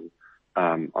attention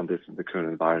on this in the current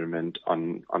environment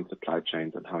on supply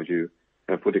chains, and how you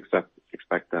would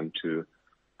expect them to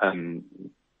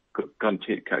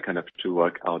continue kind of to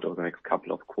work out over the next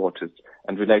couple of quarters,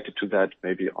 And related to that,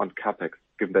 maybe on CapEx,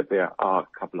 given that there are a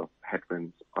couple of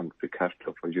headwinds on free cash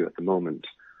flow for you at the moment,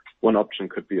 one option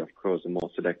could be, of course, a more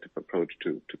selective approach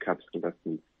to capital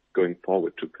investments going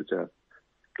forward to preserve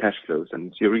cash flows.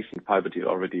 And your recent fiber deal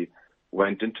already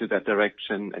went into that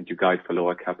direction, and you guide for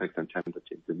lower CapEx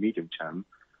intensity in the medium term.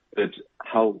 But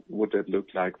how would that look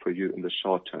like for you in the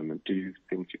short term? And do you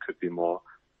think you could be more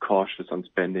cautious on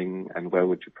spending, and where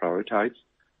would you prioritize?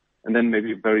 And then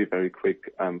maybe a very, very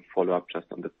quick follow-up just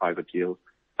on the fiber deal.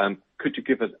 Could you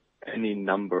give us any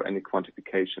number, any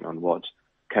quantification on what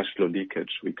cash flow leakage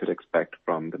we could expect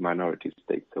from the minority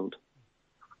stake sold?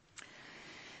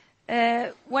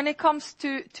 When it comes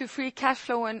to free cash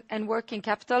flow and working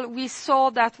capital, we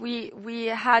saw that we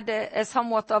had a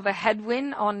somewhat of a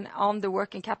headwind on the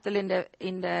working capital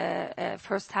in the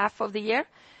first half of the year.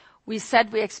 We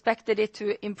said we expected it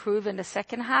to improve in the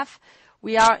second half.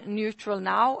 We are neutral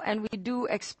now, and we do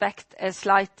expect a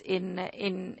slight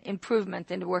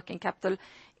improvement in the working capital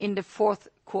in the fourth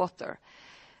quarter.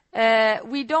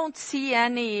 We don't see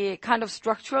any kind of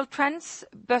structural trends,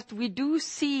 but we do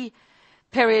see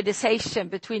periodization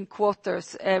between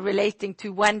quarters relating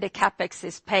to when the CapEx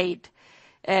is paid,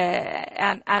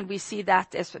 and we see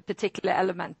that as a particular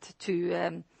element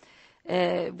to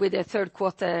with the third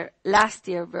quarter last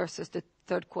year versus the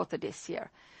third quarter this year.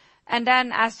 And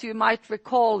then, as you might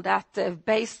recall, that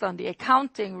based on the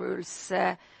accounting rules,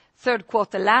 third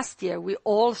quarter last year, we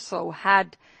also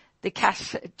had the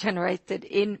cash generated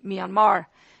in Myanmar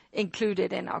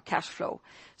included in our cash flow.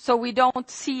 So we don't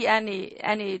see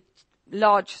any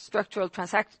large structural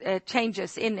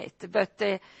changes in it, but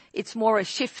it's more a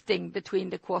shifting between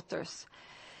the quarters.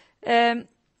 When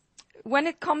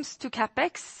it comes to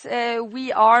CapEx,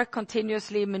 we are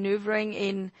continuously maneuvering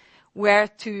in where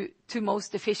to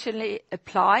most efficiently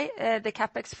apply the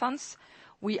CapEx funds.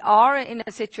 We are in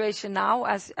a situation now,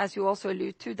 as you also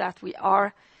allude to, that we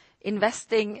are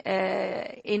investing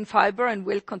in fiber and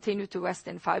will continue to invest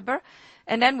in fiber.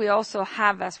 And then we also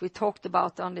have, as we talked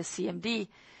about on the CMD,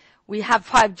 we have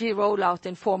 5G rollout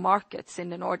in 4 markets in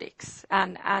the Nordics,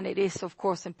 and it is, of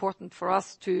course, important for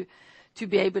us to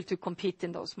be able to compete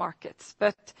in those markets.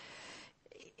 But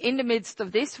in the midst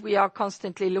of this, we are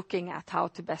constantly looking at how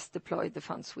to best deploy the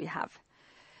funds we have.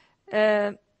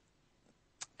 And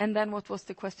then what was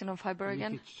the question on fiber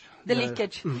again? Leakage. The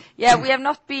leakage. Yeah, we have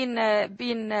not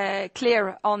been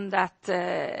clear on that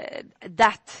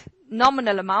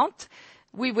nominal amount.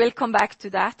 We will come back to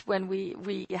that when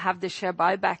we have the share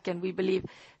buyback, and we believe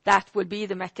that will be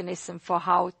the mechanism for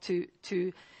how to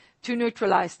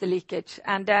neutralize the leakage.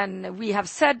 And then we have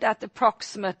said that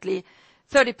approximately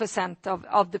 30%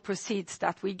 of the proceeds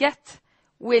that we get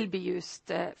will be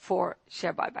used for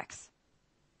share buybacks.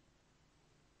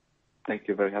 Thank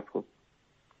you. Very helpful.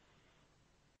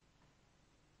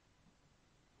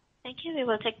 Thank you. We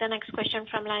will take the next question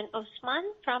from line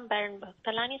Osman from Berenberg.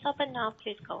 The line is open now.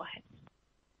 Please go ahead.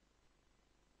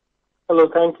 Hello.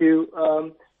 Thank you.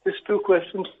 Just 2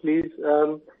 questions, please.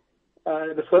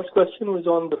 The first question was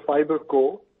on the fiber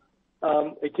co.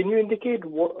 Can you indicate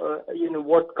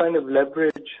what kind of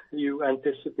leverage you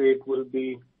anticipate will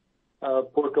be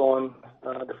put on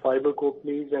the fiber co,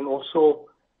 please? And also,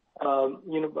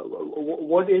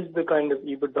 what is the kind of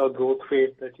EBITDA growth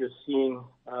rate that you're seeing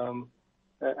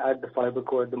at the fiber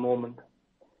co at the moment?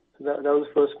 So that was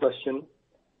the first question.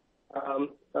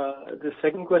 The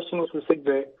second question was for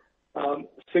Sigve.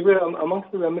 Sigve,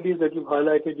 amongst the remedies that you've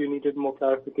highlighted, you needed more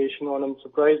clarification on. I'm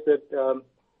surprised that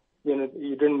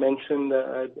you didn't mention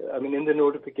that. I mean, in the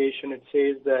notification, it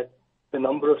says that the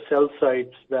number of cell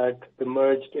sites that the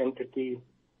merged entity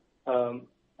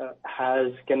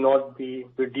cannot be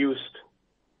reduced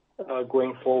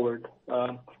going forward.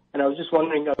 And I was just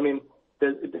wondering, I mean,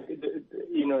 does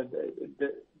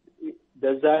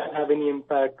that have any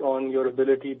impact on your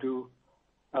ability to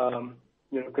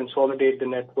consolidate the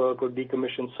network or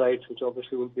decommission sites, which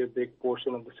obviously will be a big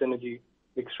portion of the synergy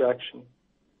extraction?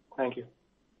 Thank you.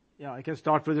 Yeah, I can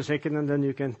start with the second, and then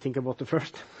you can think about the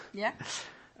first. Yeah.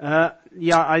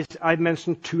 I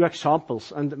mentioned 2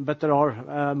 examples, but there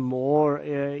are more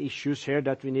issues here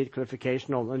that we need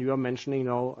clarification on, and you are mentioning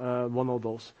now one of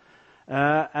those.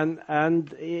 And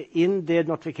in the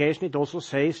notification, it also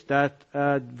says that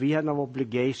we have no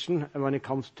obligation when it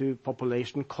comes to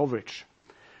population coverage.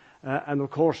 And of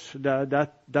course,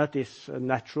 that is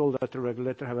natural that the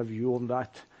regulator have a view on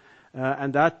that.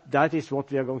 And that is what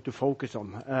we are going to focus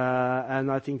on. And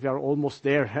I think we are almost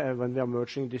there when we are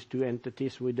merging these 2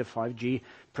 entities with the 5G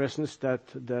presence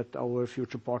that our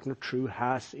future partner True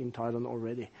has in Thailand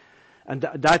already. And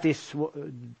that is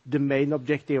the main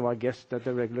objective, I guess, that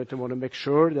the regulator want to make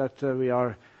sure that we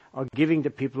are giving the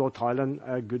people of Thailand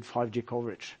a good 5G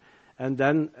coverage. And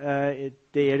then the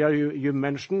area you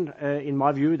mentioned, in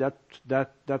my view,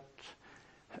 that's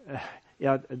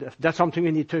something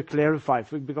we need to clarify,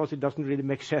 because it doesn't really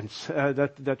make sense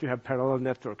that you have parallel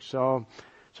networks. So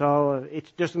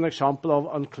it's just an example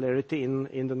of unclarity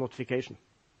in the notification.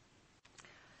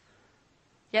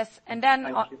 Yes, and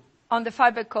then on the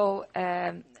FiberCo,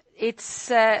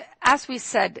 it's as we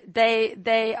said,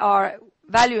 they are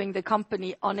valuing the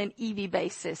company on an EV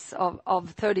basis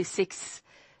of 36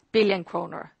 billion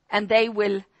kroner, and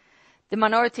the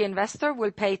minority investor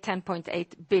will pay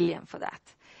 10.8 billion for that.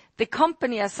 The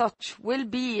company as such will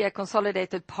be a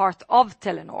consolidated part of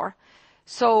Telenor,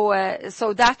 so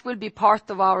that will be part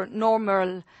of our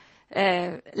normal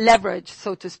leverage,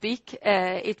 so to speak.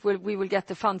 We will get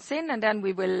the funds in, and then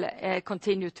we will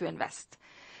continue to invest.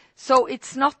 So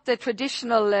it's not the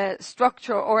traditional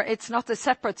structure, or it's not a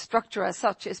separate structure as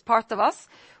such. It's part of us.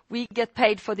 We get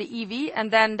paid for the EV,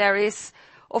 and then there is,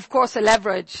 of course, a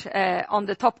leverage on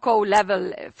the top co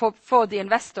level for the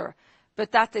investor.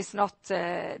 But that is not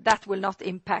that will not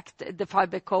impact the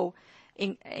FiberCo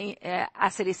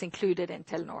as it is included in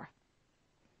Telenor.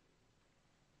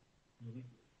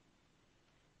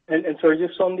 And so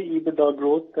just on the EBITDA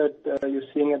growth that you're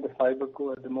seeing at the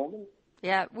FiberCo at the moment?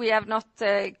 Yeah, we have not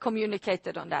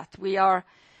communicated on that. We are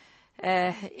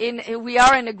in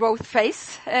a growth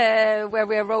phase where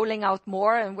we are rolling out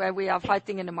more and where we are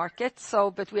fighting in the market.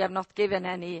 But we have not given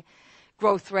any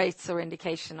growth rates or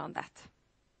indication on that.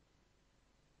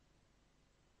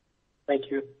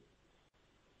 Thank you.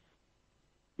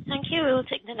 Thank you. We will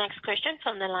take the next question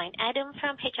from the line. Adam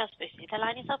from HSBC. The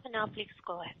line is open now. Please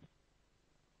go ahead.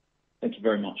 Thank you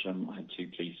very much. I had two,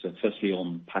 please. So firstly,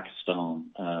 on Pakistan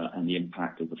and the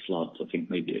impact of the floods, I think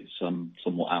maybe it's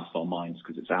somewhat out of our minds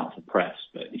because it's out of the press,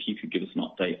 but if you could give us an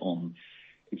update on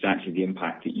exactly the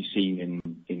impact that you've seen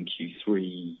in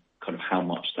Q3, kind of how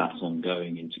much that's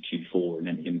ongoing into Q4, and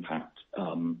any impact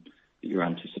that you're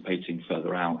anticipating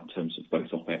further out in terms of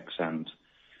both OpEx and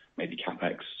maybe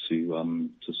CapEx to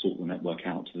sort the network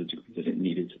out to the degree that it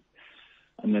needed.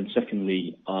 And then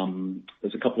secondly,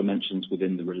 there's a couple of mentions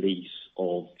within the release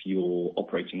of your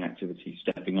operating activity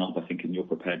stepping up. I think in your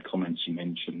prepared comments you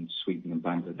mentioned Sweden and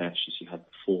Bangladesh as you had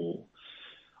before.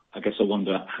 I guess I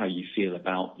wonder how you feel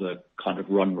about the kind of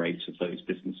run rate of those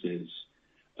businesses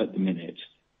at the minute,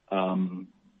 and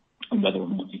whether or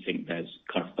not you think there's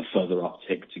kind of a further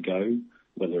uptick to go,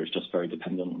 whether it's just very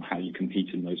dependent on how you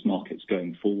compete in those markets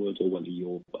going forward, or whether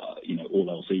you're, all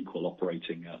else equal,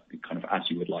 operating kind of as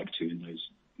you would like to in those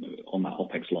on that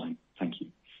OpEx line. Thank you.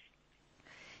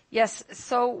 Yes.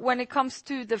 So when it comes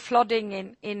to the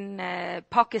flooding in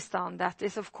Pakistan, that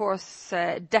is of course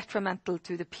detrimental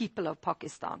to the people of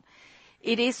Pakistan.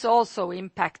 It is also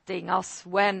impacting us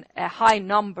when a high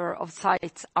number of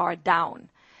sites are down.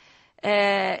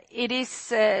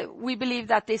 We believe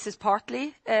that this is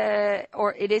partly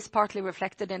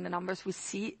reflected in the numbers we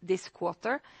see this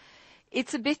quarter.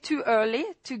 It's a bit too early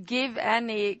to give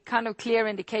any kind of clear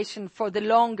indication for the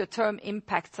longer term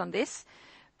impacts on this.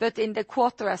 But in the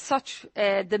quarter as such,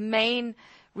 the main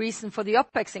reason for the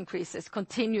OpEx increases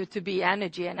continue to be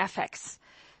energy and FX.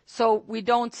 So we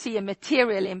don't see a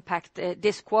material impact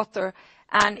this quarter,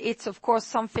 and it's of course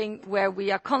something where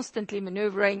we are constantly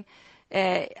maneuvering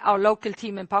our local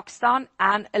team in Pakistan,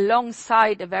 and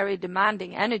alongside a very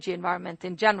demanding energy environment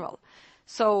in general.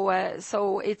 So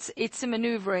it's a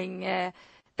maneuvering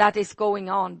that is going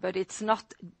on, but it's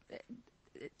not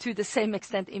to the same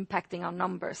extent impacting our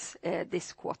numbers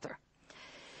this quarter.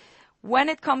 When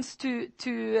it comes to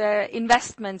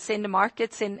investments in the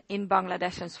markets in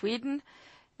Bangladesh and Sweden,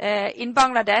 in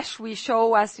Bangladesh we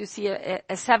show, as you see, a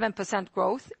 7%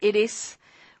 growth. It is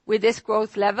with this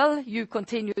growth level, you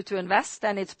continue to invest,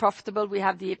 and it's profitable. We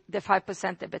have the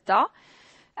 5% EBITDA.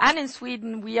 And in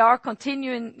Sweden, we are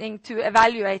continuing to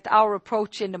evaluate our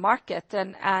approach in the market,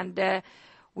 and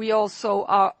we also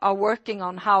are working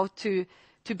on how to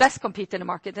best compete in the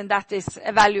market, and that is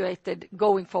evaluated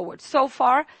going forward. So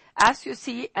far, as you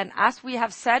see, and as we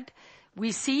have said,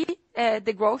 we see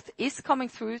the growth is coming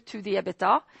through to the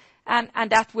EBITDA, and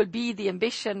that will be the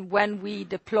ambition when we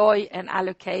deploy and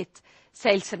allocate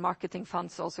sales and marketing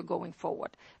funds also going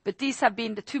forward. But these have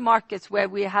been the two markets where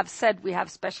we have said we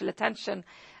have special attention,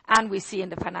 and we see in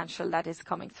the financial that is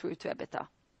coming through to EBITDA.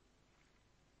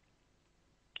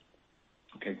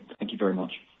 Okay, thank you very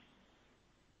much.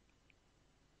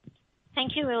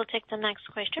 Thank you. We will take the next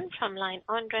question from line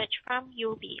Ondrej from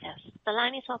UBS. The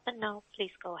line is open now.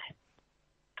 Please go ahead.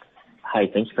 Hi,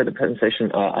 thank you for the presentation.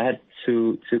 I had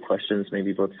two questions,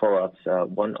 maybe both follow-ups.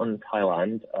 One on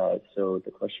Thailand. So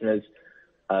the question is,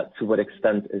 to what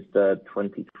extent is the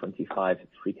 2025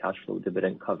 free cash flow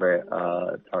dividend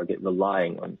cover target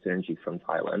relying on synergies from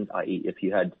Thailand? I.e., if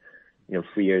you had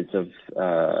 3 years of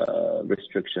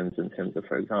restrictions in terms of,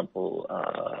 for example,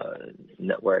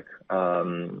 network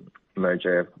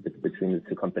merger between the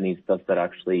two companies, does that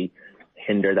actually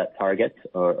hinder that target,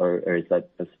 or is that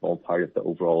a small part of the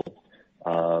overall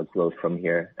growth from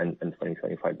here and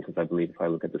 2025? Because I believe if I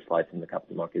look at the slides from the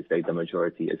capital markets day, the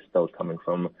majority is still coming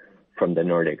from the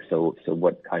Nordics. So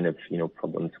what kind of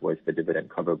problem towards the dividend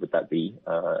cover would that be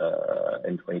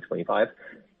in 2025?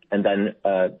 And then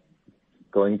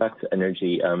going back to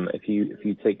energy, if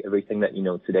you take everything that you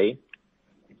know today,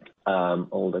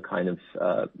 all the kind of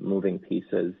moving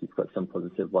pieces, you've got some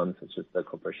positive ones such as the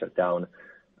copper shutdown,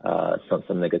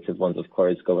 some negative ones, of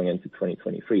course, going into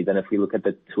 2023. Then if we look at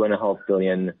the 2.5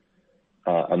 billion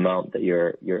amount that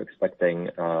you're expecting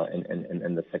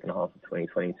in the second half of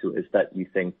 2022, is that, you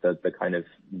think, that the kind of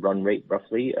run rate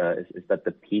roughly? Is that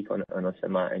the peak on a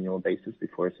semi-annual basis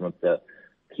before some of the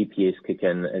PPAs kick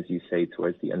in, as you say,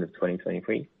 towards the end of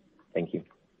 2023? Thank you.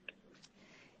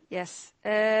 Yes.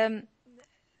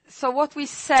 So what we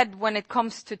said when it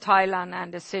comes to Thailand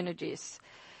and the synergies,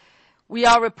 we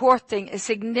are reporting a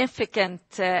significant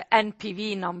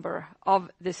NPV number of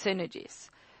the synergies.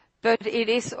 But it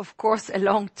is, of course, a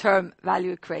long-term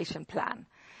value creation plan.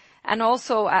 And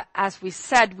also, as we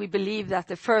said, we believe that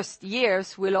the first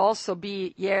years will also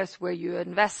be years where you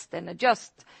invest and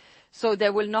adjust. So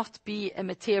there will not be a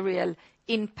material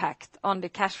impact on the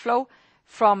cash flow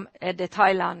from the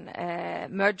Thailand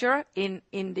merger in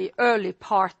the early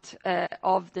part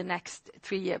of the next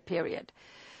 3-year period.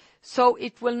 So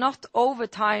it will not, over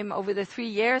time, over the 3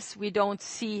 years, we don't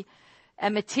see a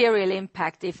material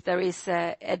impact if there is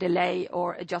a delay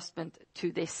or adjustment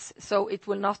to this. So it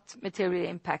will not materially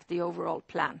impact the overall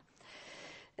plan.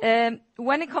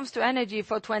 When it comes to energy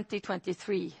for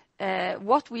 2023,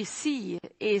 what we see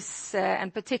is,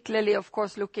 and particularly, of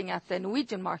course, looking at the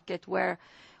Norwegian market where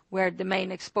the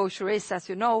main exposure is, as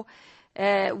you know,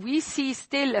 we see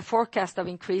still a forecast of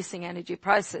increasing energy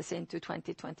prices into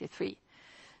 2023.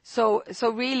 So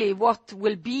really what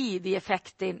will be the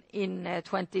effect in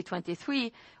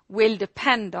 2023 will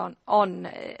depend on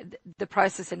the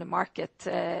prices in the market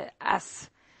as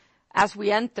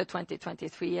we enter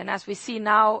 2023. And as we see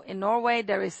now in Norway,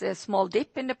 there is a small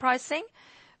dip in the pricing,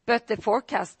 but the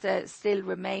forecast still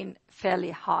remain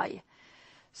fairly high.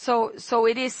 So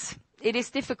it is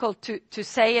difficult to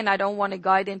say, and I don't want to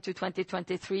guide into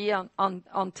 2023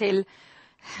 until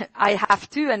I have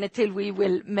to, and until we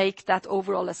will make that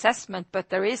overall assessment. But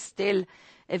there is still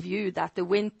a view that the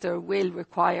winter will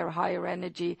require higher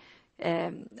energy,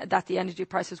 that the energy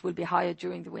prices will be higher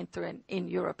during the winter in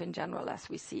Europe in general, as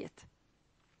we see it.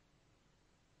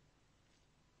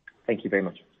 Thank you very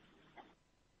much.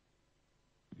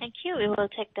 Thank you. We will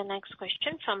take the next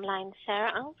question from line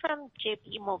Sarah Ang from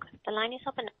JP Morgan. The line is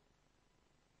open.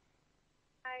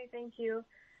 Hi, thank you.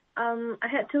 I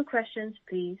had 2 questions,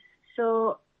 please.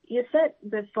 So you said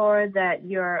before that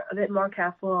you're a bit more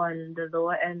careful on the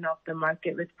lower end of the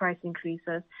market with price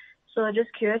increases. So just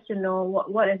curious to know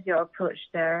what is your approach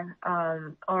there,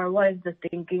 or what is the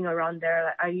thinking around there?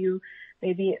 Like, are you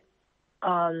maybe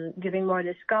giving more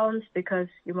discounts because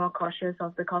you're more cautious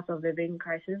of the cost of living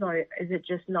crisis, or is it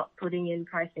just not putting in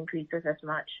price increases as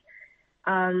much?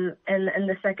 And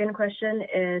the second question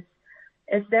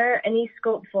is there any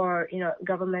scope for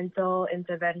governmental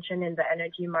intervention in the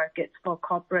energy markets for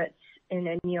corporates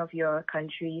in any of your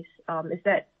countries? Is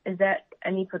that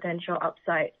any potential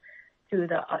upside to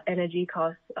the energy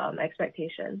cost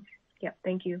expectations? Yeah,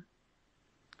 thank you.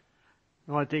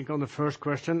 No, I think on the first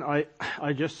question,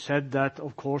 I just said that,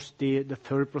 of course, the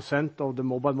 30% of the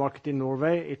mobile market in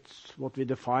Norway, it's what we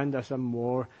defined as a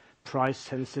more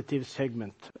price-sensitive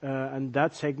segment. And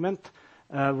that segment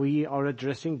we are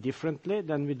addressing differently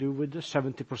than we do with the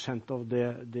 70% of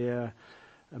the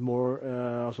more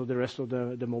also the rest of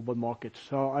the mobile market.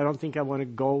 So I don't think I want to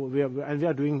go. We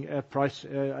are doing a price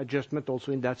adjustment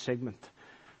also in that segment.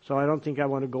 So I don't think I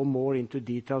want to go more into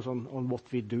details on what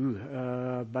we do.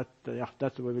 But yeah,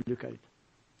 that's the way we look at it.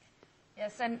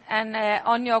 Yes, and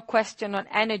on your question on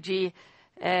energy,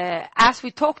 as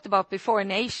we talked about before in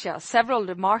Asia, several of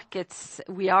the markets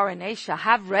we are in Asia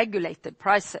have regulated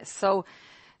prices. So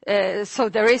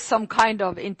there is some kind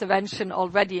of intervention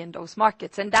already in those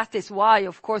markets. And that is why,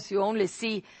 of course, you only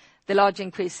see the large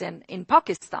increase in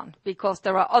Pakistan, because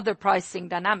there are other pricing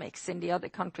dynamics in the other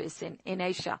countries in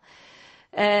Asia.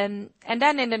 And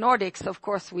then in the Nordics, of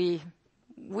course, we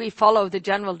follow the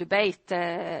general debate,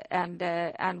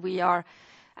 and we are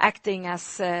acting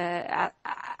as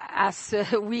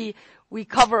we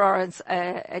cover our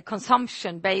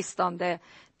consumption based on the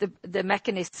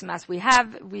mechanism as we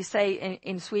have. We say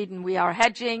in Sweden we are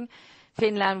hedging.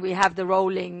 Finland, we have the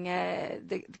rolling,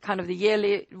 the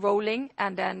yearly rolling,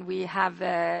 and then we have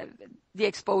the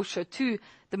exposure to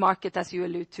the market, as you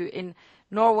allude to, in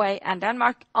Norway and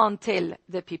Denmark until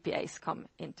the PPAs come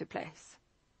into place.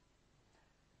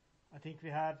 I think we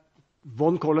have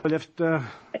one caller left,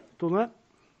 Tone.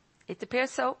 It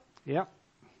appears so. Yeah.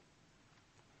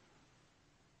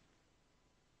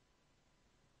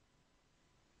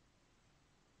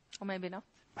 Or maybe not.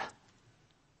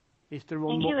 Is there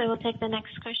one Thank more? you. We will take the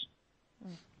next question.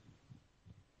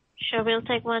 Sure, we'll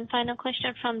take one final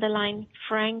question from the line,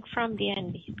 Frank from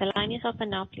DNB. The line is open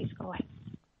now. Please go ahead.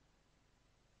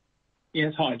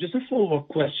 Yes, hi. Just a follow-up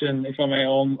question, if I may,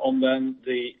 on then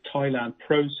the Thailand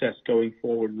process going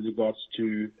forward with regards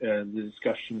to the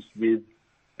discussions with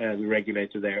the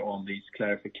regulator there on these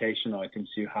clarification items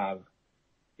you have.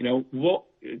 Can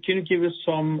you give us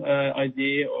some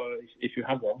idea, or if you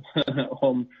have one,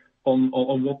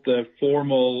 on what the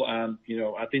formal and,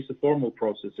 at least the formal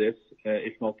process is,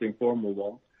 if not the informal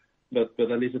one, but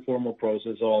at least a formal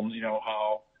process on,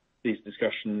 how these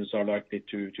discussions are likely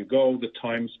to go, the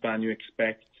time span you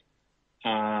expect,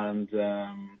 and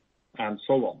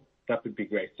so on. That would be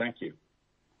great. Thank you.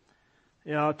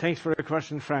 Yeah, thanks for the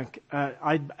question, Frank.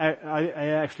 I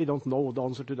actually don't know the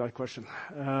answer to that question.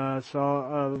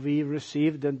 So we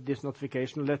received this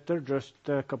notification letter just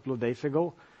a couple of days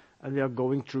ago, and we are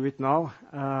going through it now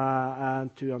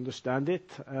and to understand it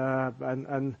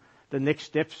and the next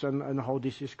steps and how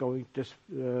this is going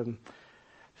to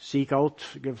seek out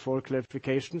for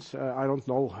clarifications. I don't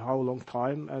know how long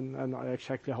time and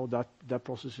exactly how that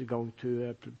process is going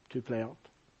to play out.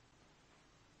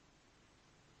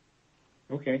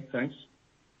 Okay, thanks.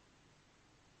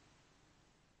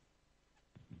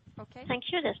 Okay. Thank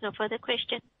you. There's no further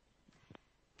question.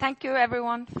 Thank you,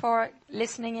 everyone, for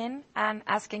listening in and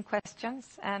asking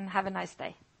questions, and have a nice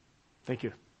day. Thank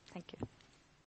you. Thank you.